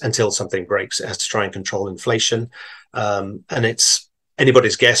rates until something breaks. It has to try and control inflation, and it's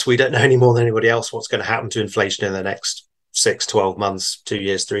anybody's guess. We don't know any more than anybody else what's going to happen to inflation in the next 6, 12 months, 2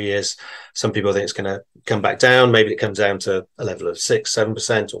 years, 3 years. Some people think it's going to come back down. Maybe it comes down to a level of 6,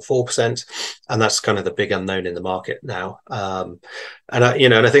 7% or 4%. And that's kind of the big unknown in the market now. And I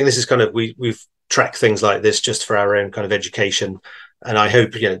think this is kind of, we've tracked things like this just for our own kind of education. And I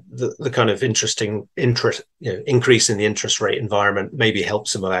hope, the kind of increase in the interest rate environment maybe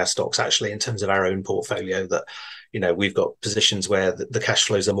helps some of our stocks actually in terms of our own portfolio, that, we've got positions where the cash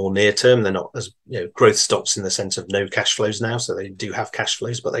flows are more near term. They're not as growth stocks in the sense of no cash flows now, so they do have cash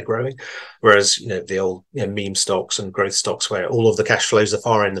flows, but they're growing. Whereas the old meme stocks and growth stocks, where all of the cash flows are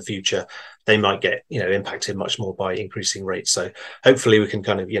far in the future, they might get impacted much more by increasing rates. So hopefully we can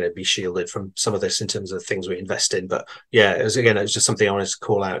kind of be shielded from some of this in terms of things we invest in. But yeah, it was just something I wanted to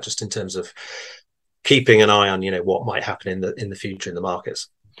call out, just in terms of keeping an eye on what might happen in the future in the markets.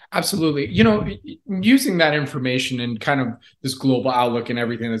 Absolutely. Using that information and kind of this global outlook and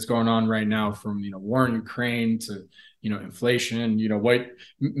everything that's going on right now, from war in Ukraine to inflation, what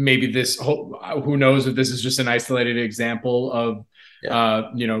maybe this whole, who knows if this is just an isolated example of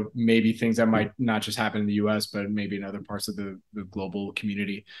maybe things that might not just happen in the US, but maybe in other parts of the global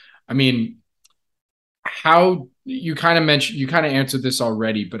community. I mean, how you kind of answered this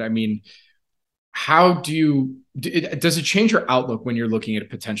already, but I mean, how does it change your outlook when you're looking at a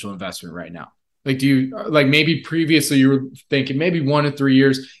potential investment right now? Like, do you, like, maybe previously you were thinking maybe 1 to 3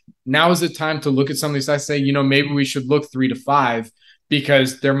 years. Now is the time to look at some of these. I say, maybe we should look 3 to 5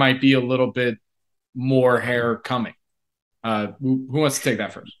 because there might be a little bit more hair coming. Who wants to take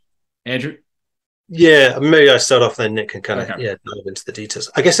that first? Andrew? Yeah, maybe I start off, then Nick can kind of dive into the details.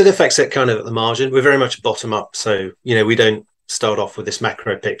 I guess it affects it kind of at the margin. We're very much bottom up, so we don't start off with this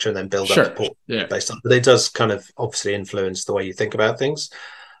macro picture and then build up the portfolio based on. But it does kind of obviously influence the way you think about things,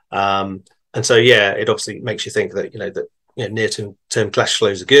 and so it obviously makes you think that that near term cash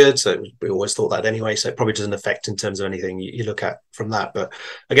flows are good. So we always thought that anyway. So it probably doesn't affect in terms of anything you look at from that. But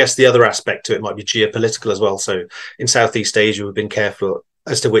I guess the other aspect to it might be geopolitical as well. So in Southeast Asia, we've been careful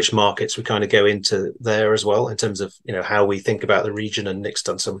as to which markets we kind of go into there as well, in terms of how we think about the region. And Nick's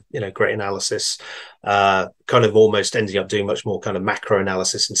done some great analysis, kind of almost ending up doing much more kind of macro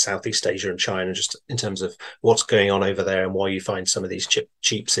analysis in Southeast Asia and China, just in terms of what's going on over there and why you find some of these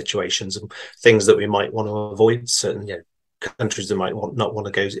cheap situations and things that we might want to avoid. Certain countries that might not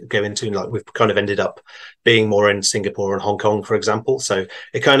want to go into, and like we've kind of ended up being more in Singapore and Hong Kong, for example. So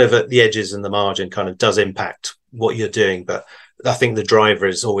it kind of at the edges and the margin kind of does impact what you're doing, but I think the driver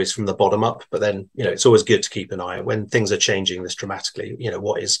is always from the bottom up. But then it's always good to keep an eye on when things are changing this dramatically,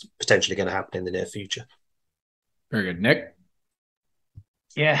 what is potentially going to happen in the near future. Very good. Nick?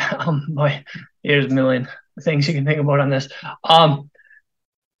 Yeah, boy, there's a million things you can think about on this.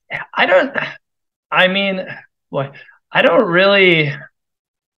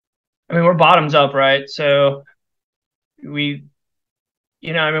 We're bottoms up, right? So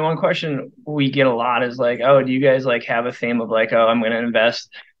one question we get a lot is like, oh, do you guys like have a theme of like, oh, I'm going to invest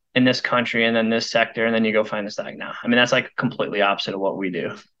in this country and then this sector, and then you go find the stock? No, that's like completely opposite of what we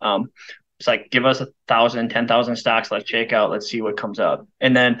do. It's like, give us 1,000, 10,000 stocks, let's shake out, let's see what comes up.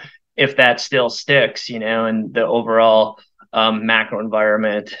 And then if that still sticks, and the overall macro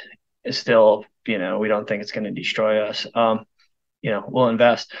environment is still, we don't think it's going to destroy us, we'll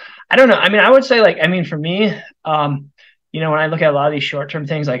invest. I don't know. I would say for me, when I look at a lot of these short-term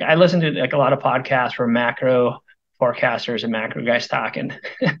things, like I listen to like a lot of podcasts where macro forecasters and macro guys talking.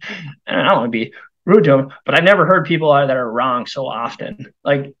 And I don't want to be rude to them, but I've never heard people that are wrong so often.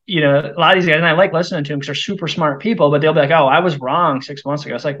 Like, a lot of these guys, and I like listening to them because they're super smart people, but they'll be like, oh, I was wrong 6 months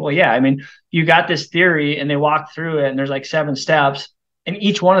ago. It's like, well, yeah, you got this theory and they walk through it and there's like 7 steps. And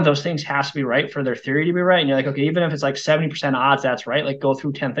each one of those things has to be right for their theory to be right. And you're like, okay, even if it's like 70% odds that's right, like go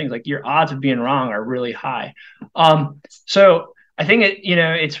through 10 things, like your odds of being wrong are really high. So I think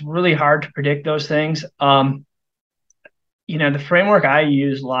it's really hard to predict those things. The framework I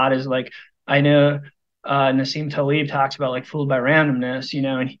use a lot is like, I know Nassim Taleb talks about like fooled by randomness,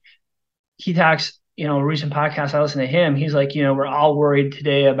 and he talks, a recent podcast I listened to him, he's like, we're all worried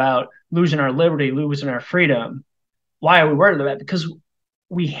today about losing our liberty, losing our freedom. Why are we worried about that? Because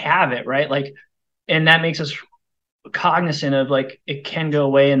we have it, right? Like, and that makes us cognizant of like, it can go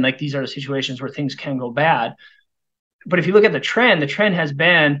away. And like, these are the situations where things can go bad. But if you look at the trend has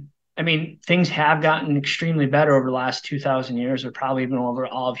been, things have gotten extremely better over the last 2,000 years, or probably even over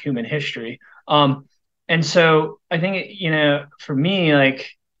all of human history. And so I think, for me, like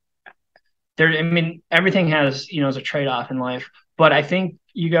everything has, is a trade-off in life, but I think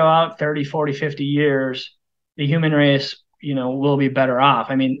you go out 30, 40, 50 years, the human race, will be better off.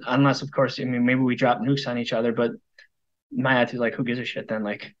 Unless, of course, maybe we drop nukes on each other, but my attitude is like, who gives a shit then?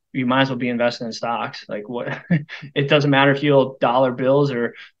 Like, you might as well be investing in stocks. Like, what? It doesn't matter if you hold dollar bills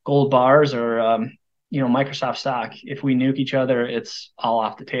or gold bars or, Microsoft stock. If we nuke each other, it's all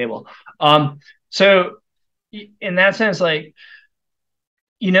off the table. So in that sense, like,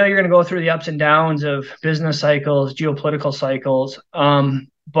 you're going to go through the ups and downs of business cycles, geopolitical cycles.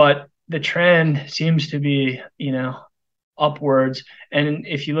 But the trend seems to be, upwards. And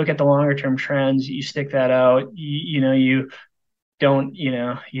if you look at the longer term trends, you stick that out, you don't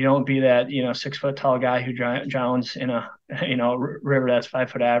be that 6 foot tall guy who drowns in a river that's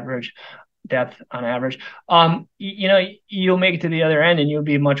 5 foot average depth on average. You'll make it to the other end and you'll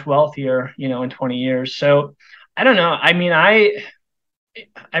be much wealthier in 20 years. So I don't know. I mean, I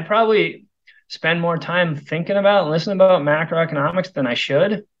probably spend more time thinking about and listening about macroeconomics than I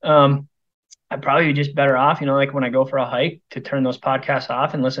should. I'd probably be just better off, like when I go for a hike, to turn those podcasts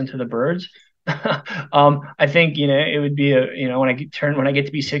off and listen to the birds. I think, it would be when I get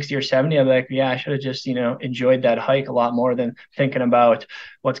to be 60 or 70, I'll be like, yeah, I should have just, enjoyed that hike a lot more than thinking about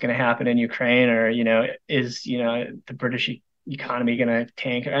what's going to happen in Ukraine, or, is, the British economy going to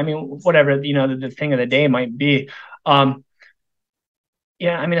tank? I mean, whatever, the thing of the day might be.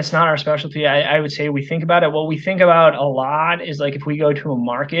 Yeah, I mean, it's not our specialty. I would say we think about it. What we think about a lot is, like, if we go to a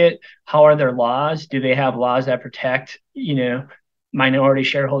market, how are their laws? Do they have laws that protect, minority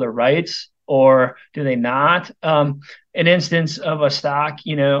shareholder rights, or do they not? An instance of a stock,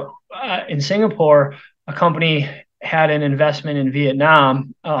 in Singapore, a company had an investment in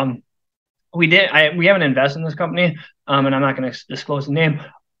Vietnam. We haven't invested in this company, and I'm not going to disclose the name,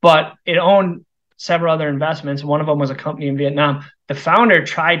 but it owned several other investments. One of them was a company in Vietnam. The founder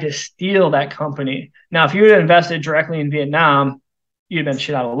tried to steal that company. Now, if you had invested directly in Vietnam, you'd been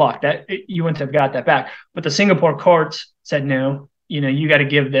shit out of luck. That you wouldn't have got that back. But the Singapore courts said, no, you got to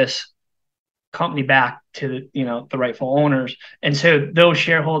give this company back to the rightful owners. And so those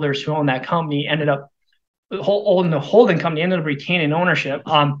shareholders who own that company ended up holding the holding company, ended up retaining ownership.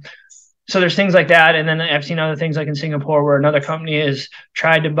 So there's things like that. And then I've seen other things, like in Singapore, where another company has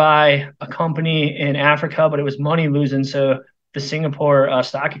tried to buy a company in Africa, but it was money losing. So the Singapore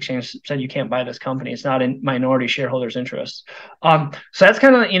Stock Exchange said, you can't buy this company. It's not in minority shareholders' interests. So that's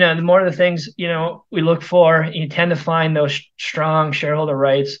kind of, the more of the things, we look for. You tend to find those strong shareholder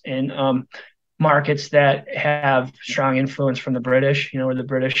rights in markets that have strong influence from the British, where the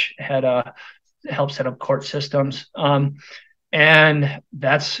British had helped set up court systems. And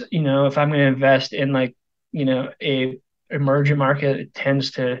that's, if I'm going to invest in, like, a emerging market, it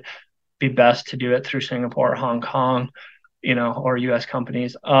tends to be best to do it through Singapore or Hong Kong, or US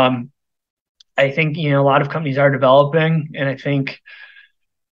companies. I think, a lot of companies are developing, and I think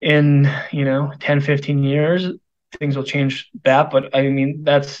in, 10, 15 years, things will change that. But I mean,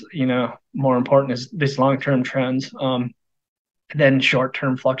 that's, more important is this long-term trends than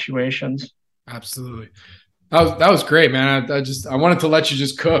short-term fluctuations. Absolutely. That was great, man. I wanted to let you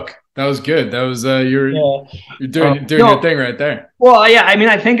just cook. That was good. That was you're doing your thing right there. Well, yeah. I mean,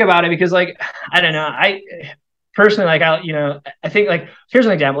 I think about it because, like, I don't know. I personally, like, I think, like, here's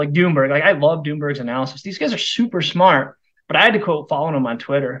an example, like Doomberg. Like, I love Doomberg's analysis. These guys are super smart, but I had to quote following them on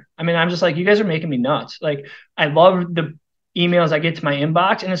Twitter. I mean, I'm just like, you guys are making me nuts. Like, I love the emails I get to my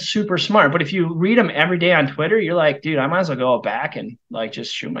inbox, and it's super smart. But if you read them every day on Twitter, you're like, dude, I might as well go back and, like,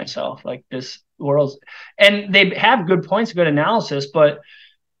 just shoot myself. Like, this world's, and they have good points, good analysis, but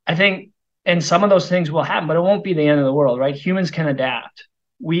I think, and some of those things will happen, but it won't be the end of the world, right? Humans can adapt.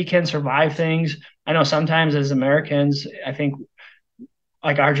 We can survive things. I know sometimes as Americans, I think,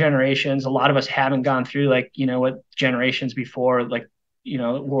 like, our generations, a lot of us haven't gone through, like, what generations before, like,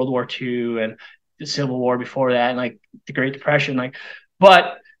 World War II and the Civil War before that, and, like, the Great Depression, like,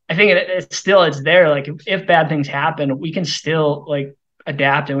 but I think it's there. Like, if bad things happen, we can still, like,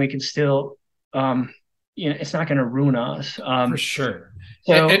 adapt, and we can still, it's not going to ruin us. For sure.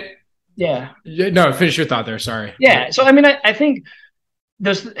 So, yeah. No, finish your thought there. Sorry. Yeah. So, I mean, I think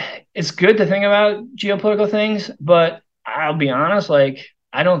it's good to think about geopolitical things, but I'll be honest, like,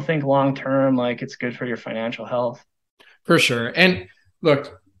 I don't think long-term, like, it's good for your financial health. For sure. And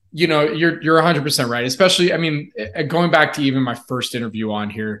look, you're 100% right. Especially, I mean, going back to even my first interview on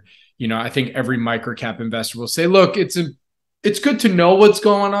here, I think every microcap investor will say, look, it's good to know what's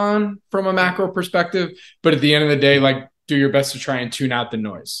going on from a macro perspective, but at the end of the day, like, do your best to try and tune out the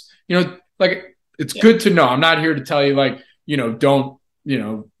noise. Like, it's good to know. I'm not here to tell you, like, don't,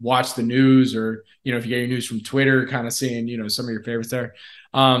 watch the news, or, if you get your news from Twitter, kind of seeing, some of your favorites there.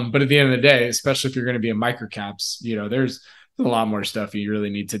 But at the end of the day, especially if you're going to be in microcaps, there's a lot more stuff you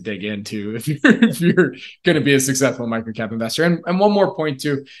really need to dig into if you're going to be a successful microcap investor. And one more point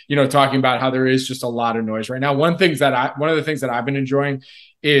too, talking about how there is just a lot of noise right now. One of the things that I've been enjoying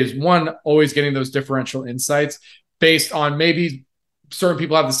is, one, always getting those differential insights based on maybe certain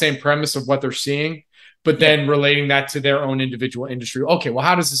people have the same premise of what they're seeing, but then relating that to their own individual industry. Okay, well,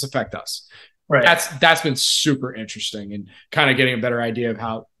 how does this affect us? Right. That's been super interesting, and kind of getting a better idea of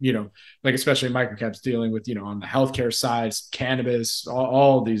how, like, especially microcaps dealing with, on the healthcare side, cannabis,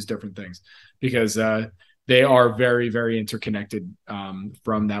 all these different things, because, they are very, very interconnected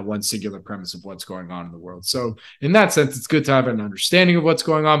from that one singular premise of what's going on in the world. So in that sense, it's good to have an understanding of what's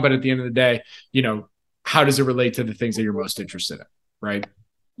going on. But at the end of the day, how does it relate to the things that you're most interested in, right?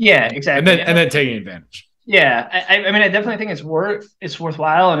 Yeah, exactly. And then taking advantage. Yeah, I mean, I definitely think it's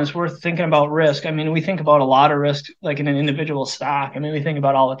worthwhile, and it's worth thinking about risk. I mean, we think about a lot of risk, like in an individual stock. I mean, we think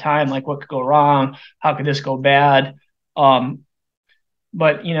about all the time, like what could go wrong, how could this go bad.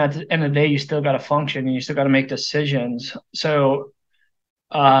 But at the end of the day, you still got to function, and you still got to make decisions. So,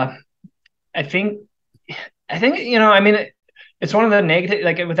 I think, I mean, it's one of the negative,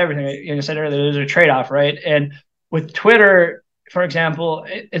 like with everything. You said earlier, there's a trade-off, right? And with Twitter, for example,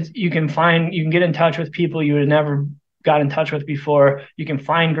 you can get in touch with people you would have never got in touch with before. You can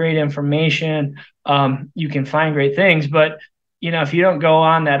find great information. You can find great things, but if you don't go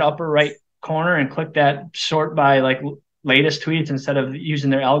on that upper right corner and click that sort by like latest tweets instead of using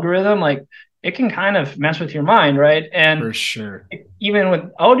their algorithm, like it can kind of mess with your mind, right? And for sure, even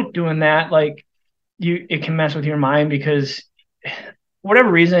without doing that, like it can mess with your mind because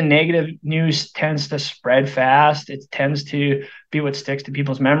whatever reason, negative news tends to spread fast. It tends to be what sticks to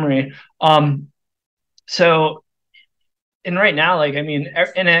people's memory. So, and right now, like, I mean,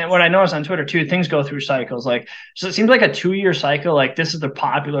 and what I notice on Twitter too, things go through cycles. Like, so it seems like a 2-year cycle. Like this is the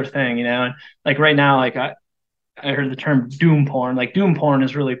popular thing, and like right now, like I heard the term doom porn. Like doom porn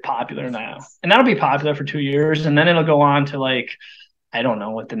is really popular now, and that'll be popular for 2 years, and then it'll go on to like, I don't know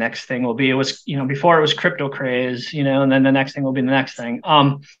what the next thing will be. It was, before it was crypto craze, and then the next thing will be the next thing.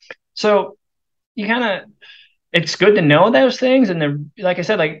 So you it's good to know those things. And they're, like I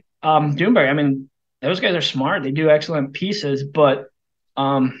said, like Doomberg, I mean, those guys are smart. They do excellent pieces, but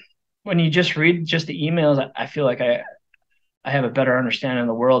when you just read just the emails, I feel like I have a better understanding of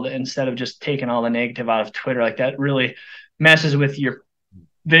the world instead of just taking all the negative out of Twitter. Like that really messes with your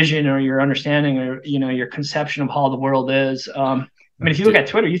vision or your understanding or, your conception of how the world is. I mean, if you look at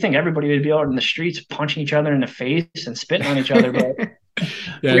Twitter, you think everybody would be out in the streets punching each other in the face and spitting on each other. But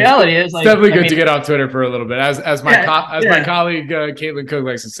the reality is, like, it's definitely good to get on Twitter for a little bit. As my colleague Caitlin Cook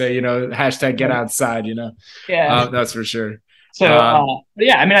likes to say, hashtag get outside. Yeah, that's for sure. So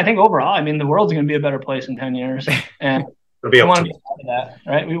yeah, I mean, I think overall, I mean, the world's going to be a better place in 10 years, and we want to be part of that,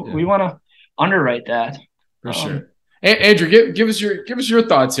 right? We want to underwrite that for sure. Andrew, give us your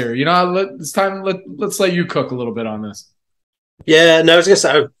thoughts here. It's time. Let's let you cook a little bit on this. Yeah, no, I was going to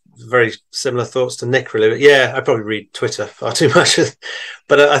say very similar thoughts to Nick, really. But yeah, I probably read Twitter far too much.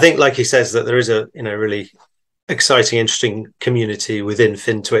 But I think, like he says, that there is a really exciting, interesting community within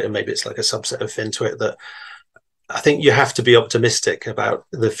FinTwit, and maybe it's like a subset of FinTwit that I think you have to be optimistic about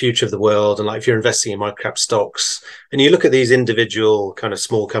the future of the world. And like if you're investing in microcap stocks and you look at these individual kind of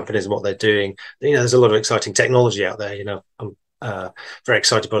small companies and what they're doing, there's a lot of exciting technology out there. I'm very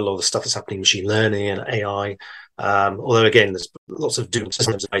excited about a lot of the stuff that's happening in machine learning and AI. Although again, there's lots of doom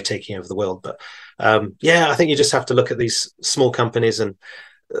systems by taking over the world. But I think you just have to look at these small companies and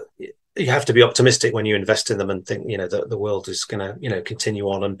you have to be optimistic when you invest in them and think, that the world is going to, continue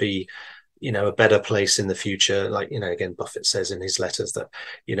on and be, a better place in the future. Like, again, Buffett says in his letters that,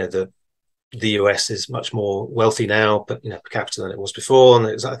 the US is much more wealthy now, but per capita than it was before, and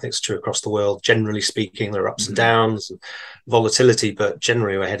I think it's true across the world. Generally speaking, there are ups and downs and volatility, but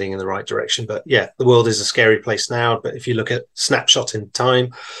generally we're heading in the right direction. But yeah, the world is a scary place now. But if you look at snapshot in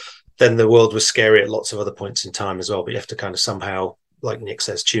time, then the world was scary at lots of other points in time as well. But you have to kind of somehow, like Nick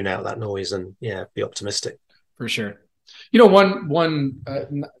says, tune out that noise and be optimistic. For sure. One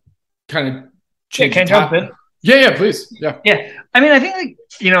kind of change. Can I jump in? Yeah, please. Yeah. I mean, I think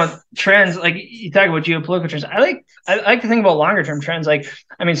trends, like you talk about geopolitical trends. I like to think about longer term trends. Like,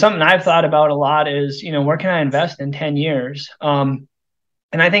 I mean, something I've thought about a lot is, where can I invest in 10 years? And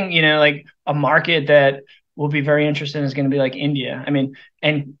I think, like a market that will be very interesting is going to be like India. I mean,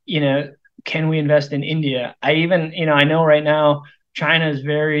 and, can we invest in India? I know right now China is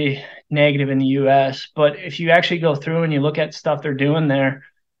very negative in the US, but if you actually go through and you look at stuff they're doing there,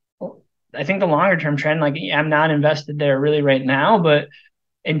 I think the longer term trend, like I'm not invested there really right now, but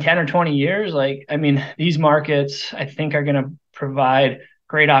in 10 or 20 years, like, I mean, these markets I think are going to provide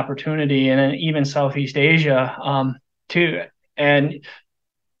great opportunity, and even Southeast Asia too. And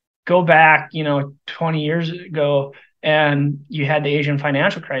go back, 20 years ago, and you had the Asian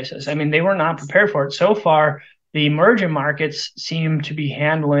financial crisis. I mean, they were not prepared for it. So far, the emerging markets seem to be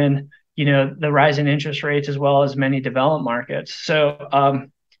handling, the rise in interest rates as well as many developed markets. So,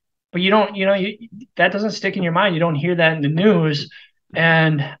 but you don't, that doesn't stick in your mind. You don't hear that in the news.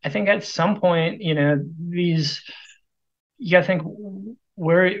 And I think at some point, you got to think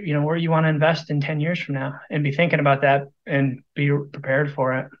where you want to invest in 10 years from now and be thinking about that and be prepared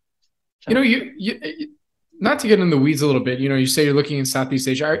for it. So. Not to get in the weeds a little bit, you say you're looking in Southeast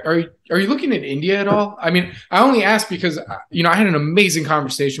Asia. Are you looking at India at all? I mean, I only ask because I had an amazing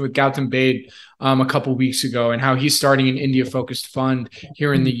conversation with Gautam Bade a couple of weeks ago, and how he's starting an India-focused fund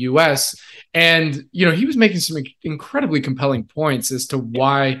here in the U.S. And he was making some incredibly compelling points as to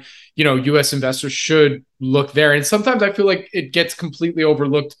why U.S. investors should look there. And sometimes I feel like it gets completely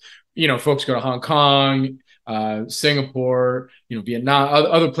overlooked. Folks go to Hong Kong, Singapore, Vietnam,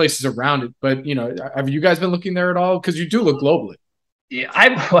 other places around it. But, have you guys been looking there at all? Because you do look globally. Yeah,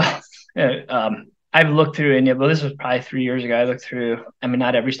 I've looked through India, but this was probably 3 years ago. I looked through,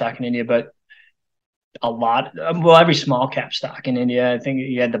 not every stock in India, but a lot. Well, every small cap stock in India. I think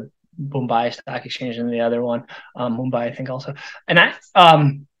you had the Mumbai Stock Exchange and the other one, Mumbai, I think also. And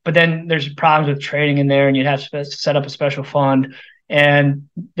but then there's problems with trading in there, and you'd have to set up a special fund. And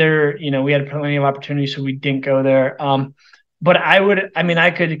there, we had plenty of opportunities, so we didn't go there. But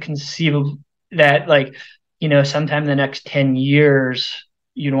I could conceive of that, sometime in the next 10 years,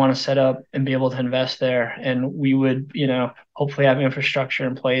 you'd want to set up and be able to invest there. And we would, hopefully have infrastructure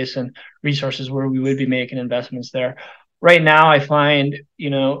in place and resources where we would be making investments there. Right now, I find,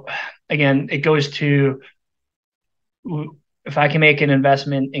 again, it goes to, if I can make an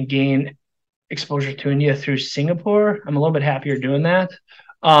investment and gain exposure to India through Singapore, I'm a little bit happier doing that.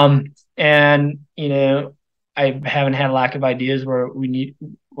 And I haven't had a lack of ideas where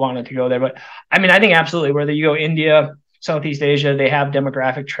wanted to go there, but I think absolutely, whether you go India, Southeast Asia, they have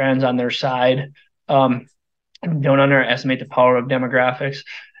demographic trends on their side. Don't underestimate the power of demographics.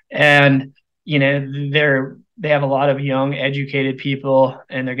 And they have a lot of young, educated people,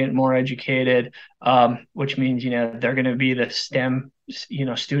 and they're getting more educated, which means they're going to be the STEM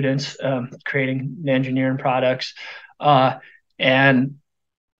students creating the engineering products, and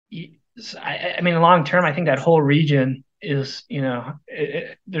long term, I think that whole region is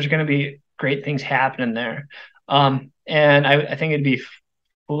there's going to be great things happening there, and I think it'd be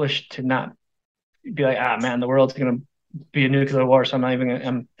foolish to not be like, the world's going to be a nuclear war, so I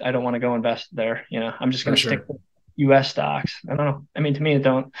don't want to go invest there. I'm just going to stick with U.S. stocks. I don't know. To me, it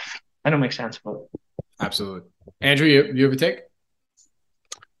don't make sense. But absolutely, Andrew, you have a take?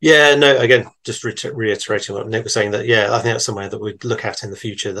 Yeah, no, again, just reiterating what Nick was saying, that, I think that's somewhere that we'd look at in the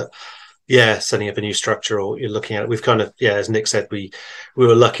future, that, setting up a new structure, or you're looking at, we've kind of, as Nick said, we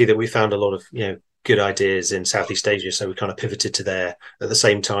were lucky that we found a lot of, good ideas in Southeast Asia. So we kind of pivoted to there at the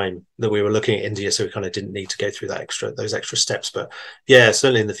same time that we were looking at India. So we kind of didn't need to go through those extra steps. But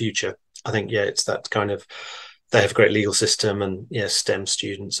certainly in the future, I think, it's that kind of, they have a great legal system, and STEM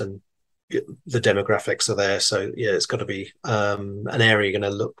students, and the demographics are there. So it's got to be an area you're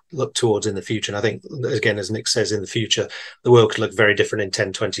going to look towards in the future. And I think, again, as Nick says, in the future, the world could look very different in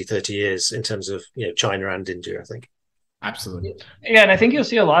 10, 20, 30 years in terms of, China and India, I think. Absolutely. Yeah. And I think you'll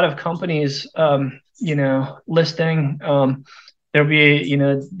see a lot of companies, listing, there'll be,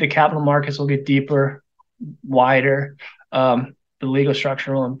 the capital markets will get deeper, wider, the legal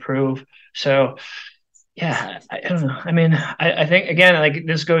structure will improve. So, I don't know. I think, again,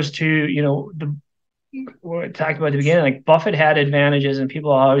 this goes to, what I talked about at the beginning, Buffett had advantages, and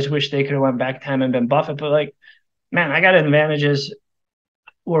people always wish they could have went back time and been Buffett, but I got advantages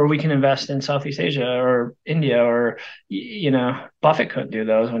where we can invest in Southeast Asia or India, or, Buffett couldn't do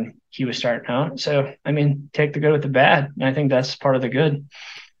those when he was starting out. So, take the good with the bad. And I think that's part of the good.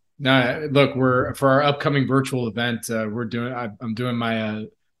 No, look, for our upcoming virtual event, I'm doing my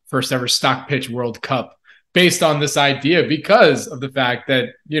first ever Stock Pitch World Cup based on this idea, because of the fact that,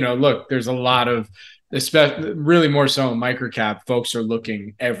 look, there's a lot of, especially really more so in microcap, folks are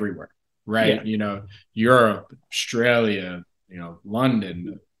looking everywhere, right? Yeah. Europe, Australia,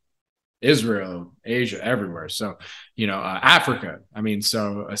 London, Israel, Asia, everywhere. So, Africa,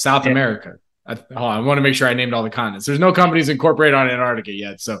 South America. I want to make sure I named all the continents. There's no companies incorporated on Antarctica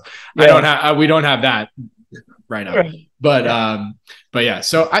yet. So we don't have that right now. Right. But yeah,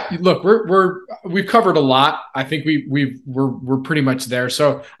 so look, we've covered a lot. I think we're pretty much there.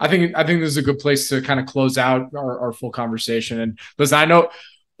 So I think this is a good place to kind of close out our full conversation. And listen, I know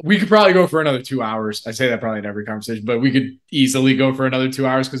we could probably go for another 2 hours. I say that probably in every conversation, but we could easily go for another 2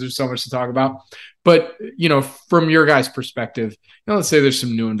 hours because there's so much to talk about. But, from your guys' perspective, let's say there's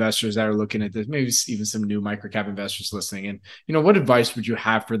some new investors that are looking at this, maybe even some new microcap investors listening. And, what advice would you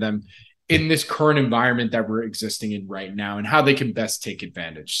have for them in this current environment that we're existing in right now, and how they can best take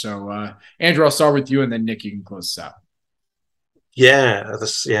advantage? So, Andrew, I'll start with you, and then Nick, you can close this out.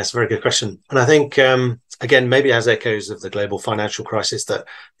 It's a very good question. And I think, again, maybe as echoes of the global financial crisis, that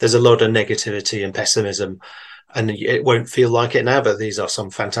there's a lot of negativity and pessimism, and it won't feel like it now, but these are some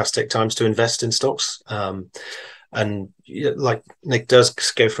fantastic times to invest in stocks. And like Nick does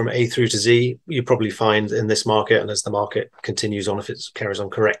go from A through to Z, you probably find in this market, and as the market continues on, if it carries on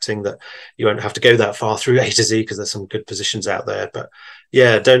correcting, that you won't have to go that far through A to Z because there's some good positions out there. But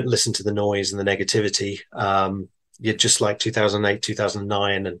yeah, don't listen to the noise and the negativity. You're just like 2008,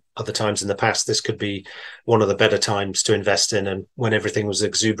 2009, and other times in the past, this could be one of the better times to invest in. And when everything was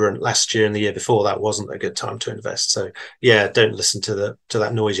exuberant last year and the year before, that wasn't a good time to invest. So yeah, don't listen to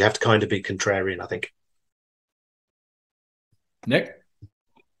that noise. You have to kind of be contrarian, I think. Nick?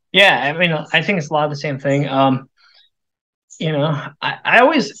 Yeah, I mean, I think it's a lot of the same thing. I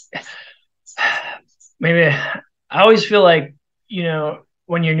always feel like,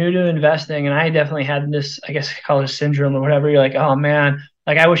 when you're new to investing, and I definitely had this, I guess call it syndrome or whatever, you're like, oh man,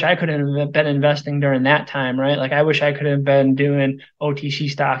 like I wish I could have been investing during that time, right? Like I wish I could have been doing OTC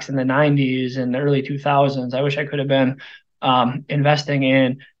stocks in the 90s and the early 2000s. I wish I could have been investing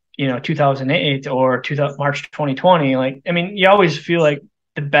in, 2008 or March 2020. Like, I mean, you always feel like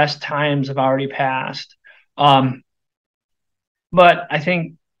the best times have already passed. But I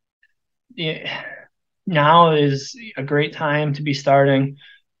think now is a great time to be starting.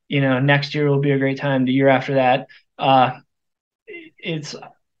 Next year will be a great time. The year after that, there's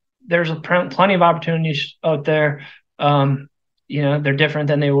plenty of opportunities out there. They're different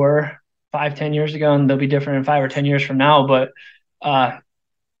than they were 5-10 years ago, and they'll be different in 5 or 10 years from now. But I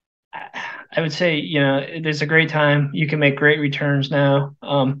would say, it's a great time. You can make great returns now.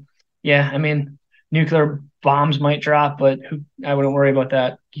 I mean, nuclear bombs might drop, but I wouldn't worry about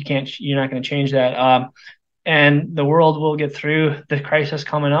that. You're not going to change that. And the world will get through the crisis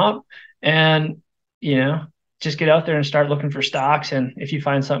coming up, and, just get out there and start looking for stocks. And if you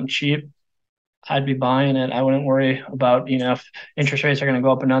find something cheap, I'd be buying it. I wouldn't worry about, if interest rates are going to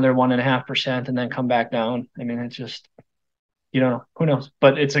go up another 1.5% and then come back down. I mean, it's just, who knows,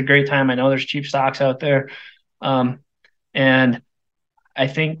 but it's a great time. I know there's cheap stocks out there. And I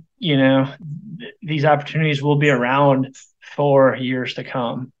think, these opportunities will be around for years to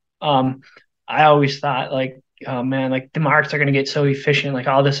come. I always thought like, oh man, like the markets are going to get so efficient, like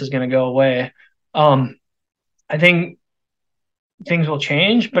all this is going to go away. I think things will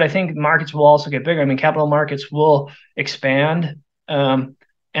change, but I think markets will also get bigger. I mean, capital markets will expand. And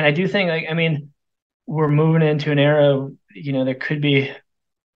I do think we're moving into an era, there could be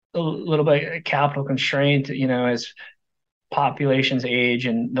a little bit of capital constraint, as populations age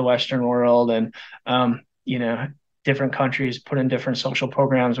in the Western world, and different countries put in different social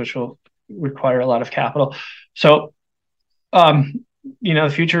programs, which will require a lot of capital. So,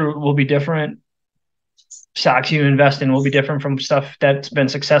 the future will be different. Stocks you invest in will be different from stuff that's been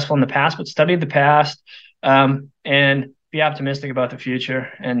successful in the past, but study the past, and be optimistic about the future.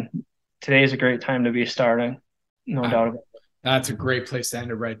 And today is a great time to be starting. No doubt about it. That's a great place to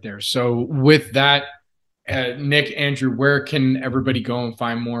end it right there. So with that, Nick, Andrew, where can everybody go and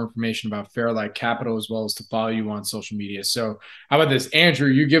find more information about Fairlight Capital, as well as to follow you on social media? So how about this? Andrew,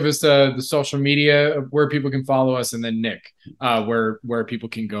 you give us the social media of where people can follow us, and then Nick, where people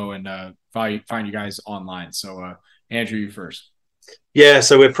can go and find you guys online. So Andrew, you first. Yeah,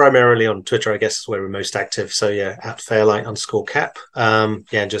 so we're primarily on Twitter, I guess, is where we're most active. So yeah, at Fairlight_cap.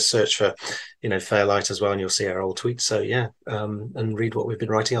 And just search for, Fairlight as well, and you'll see our old tweets. So yeah, and read what we've been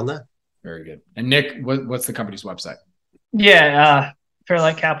writing on there. Very good. And Nick, what's the company's website? Yeah,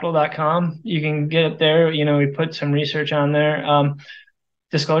 fairlightcapital.com. You can get it there. We put some research on there.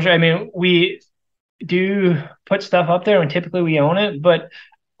 Disclosure, I mean, we do put stuff up there, and typically we own it. But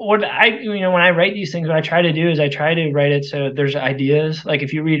when I write these things, what I try to do is I try to write it so there's ideas. Like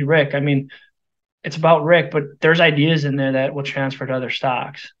if you read Rick, I mean, it's about Rick, but there's ideas in there that will transfer to other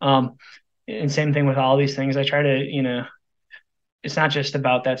stocks. And same thing with all these things. I try to, it's not just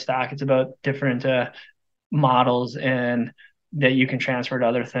about that stock. It's about different models and that you can transfer to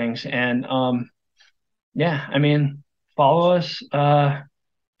other things. And follow us,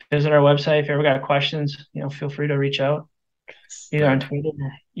 visit our website. If you ever got questions, feel free to reach out either on Twitter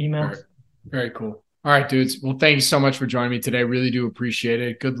or email. Very, very cool. All right, dudes. Well, thank you so much for joining me today. Really do appreciate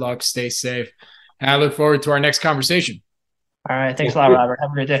it. Good luck. Stay safe. And I look forward to our next conversation. All right. Thanks a lot, Robert.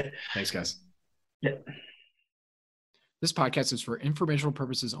 Have a great day. Thanks, guys. Yeah. This podcast is for informational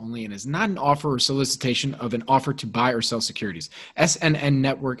purposes only and is not an offer or solicitation of an offer to buy or sell securities. SNN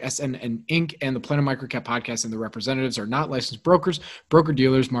Network, SNN Inc., and the Planet Microcap Podcast and the representatives are not licensed brokers,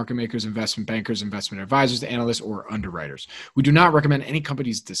 broker-dealers, market makers, investment bankers, investment advisors, analysts, or underwriters. We do not recommend any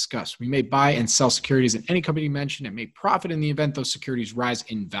companies discussed. We may buy and sell securities in any company mentioned and may profit in the event those securities rise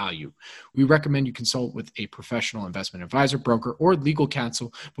in value. We recommend you consult with a professional investment advisor, broker, or legal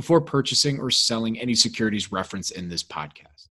counsel before purchasing or selling any securities referenced in this podcast.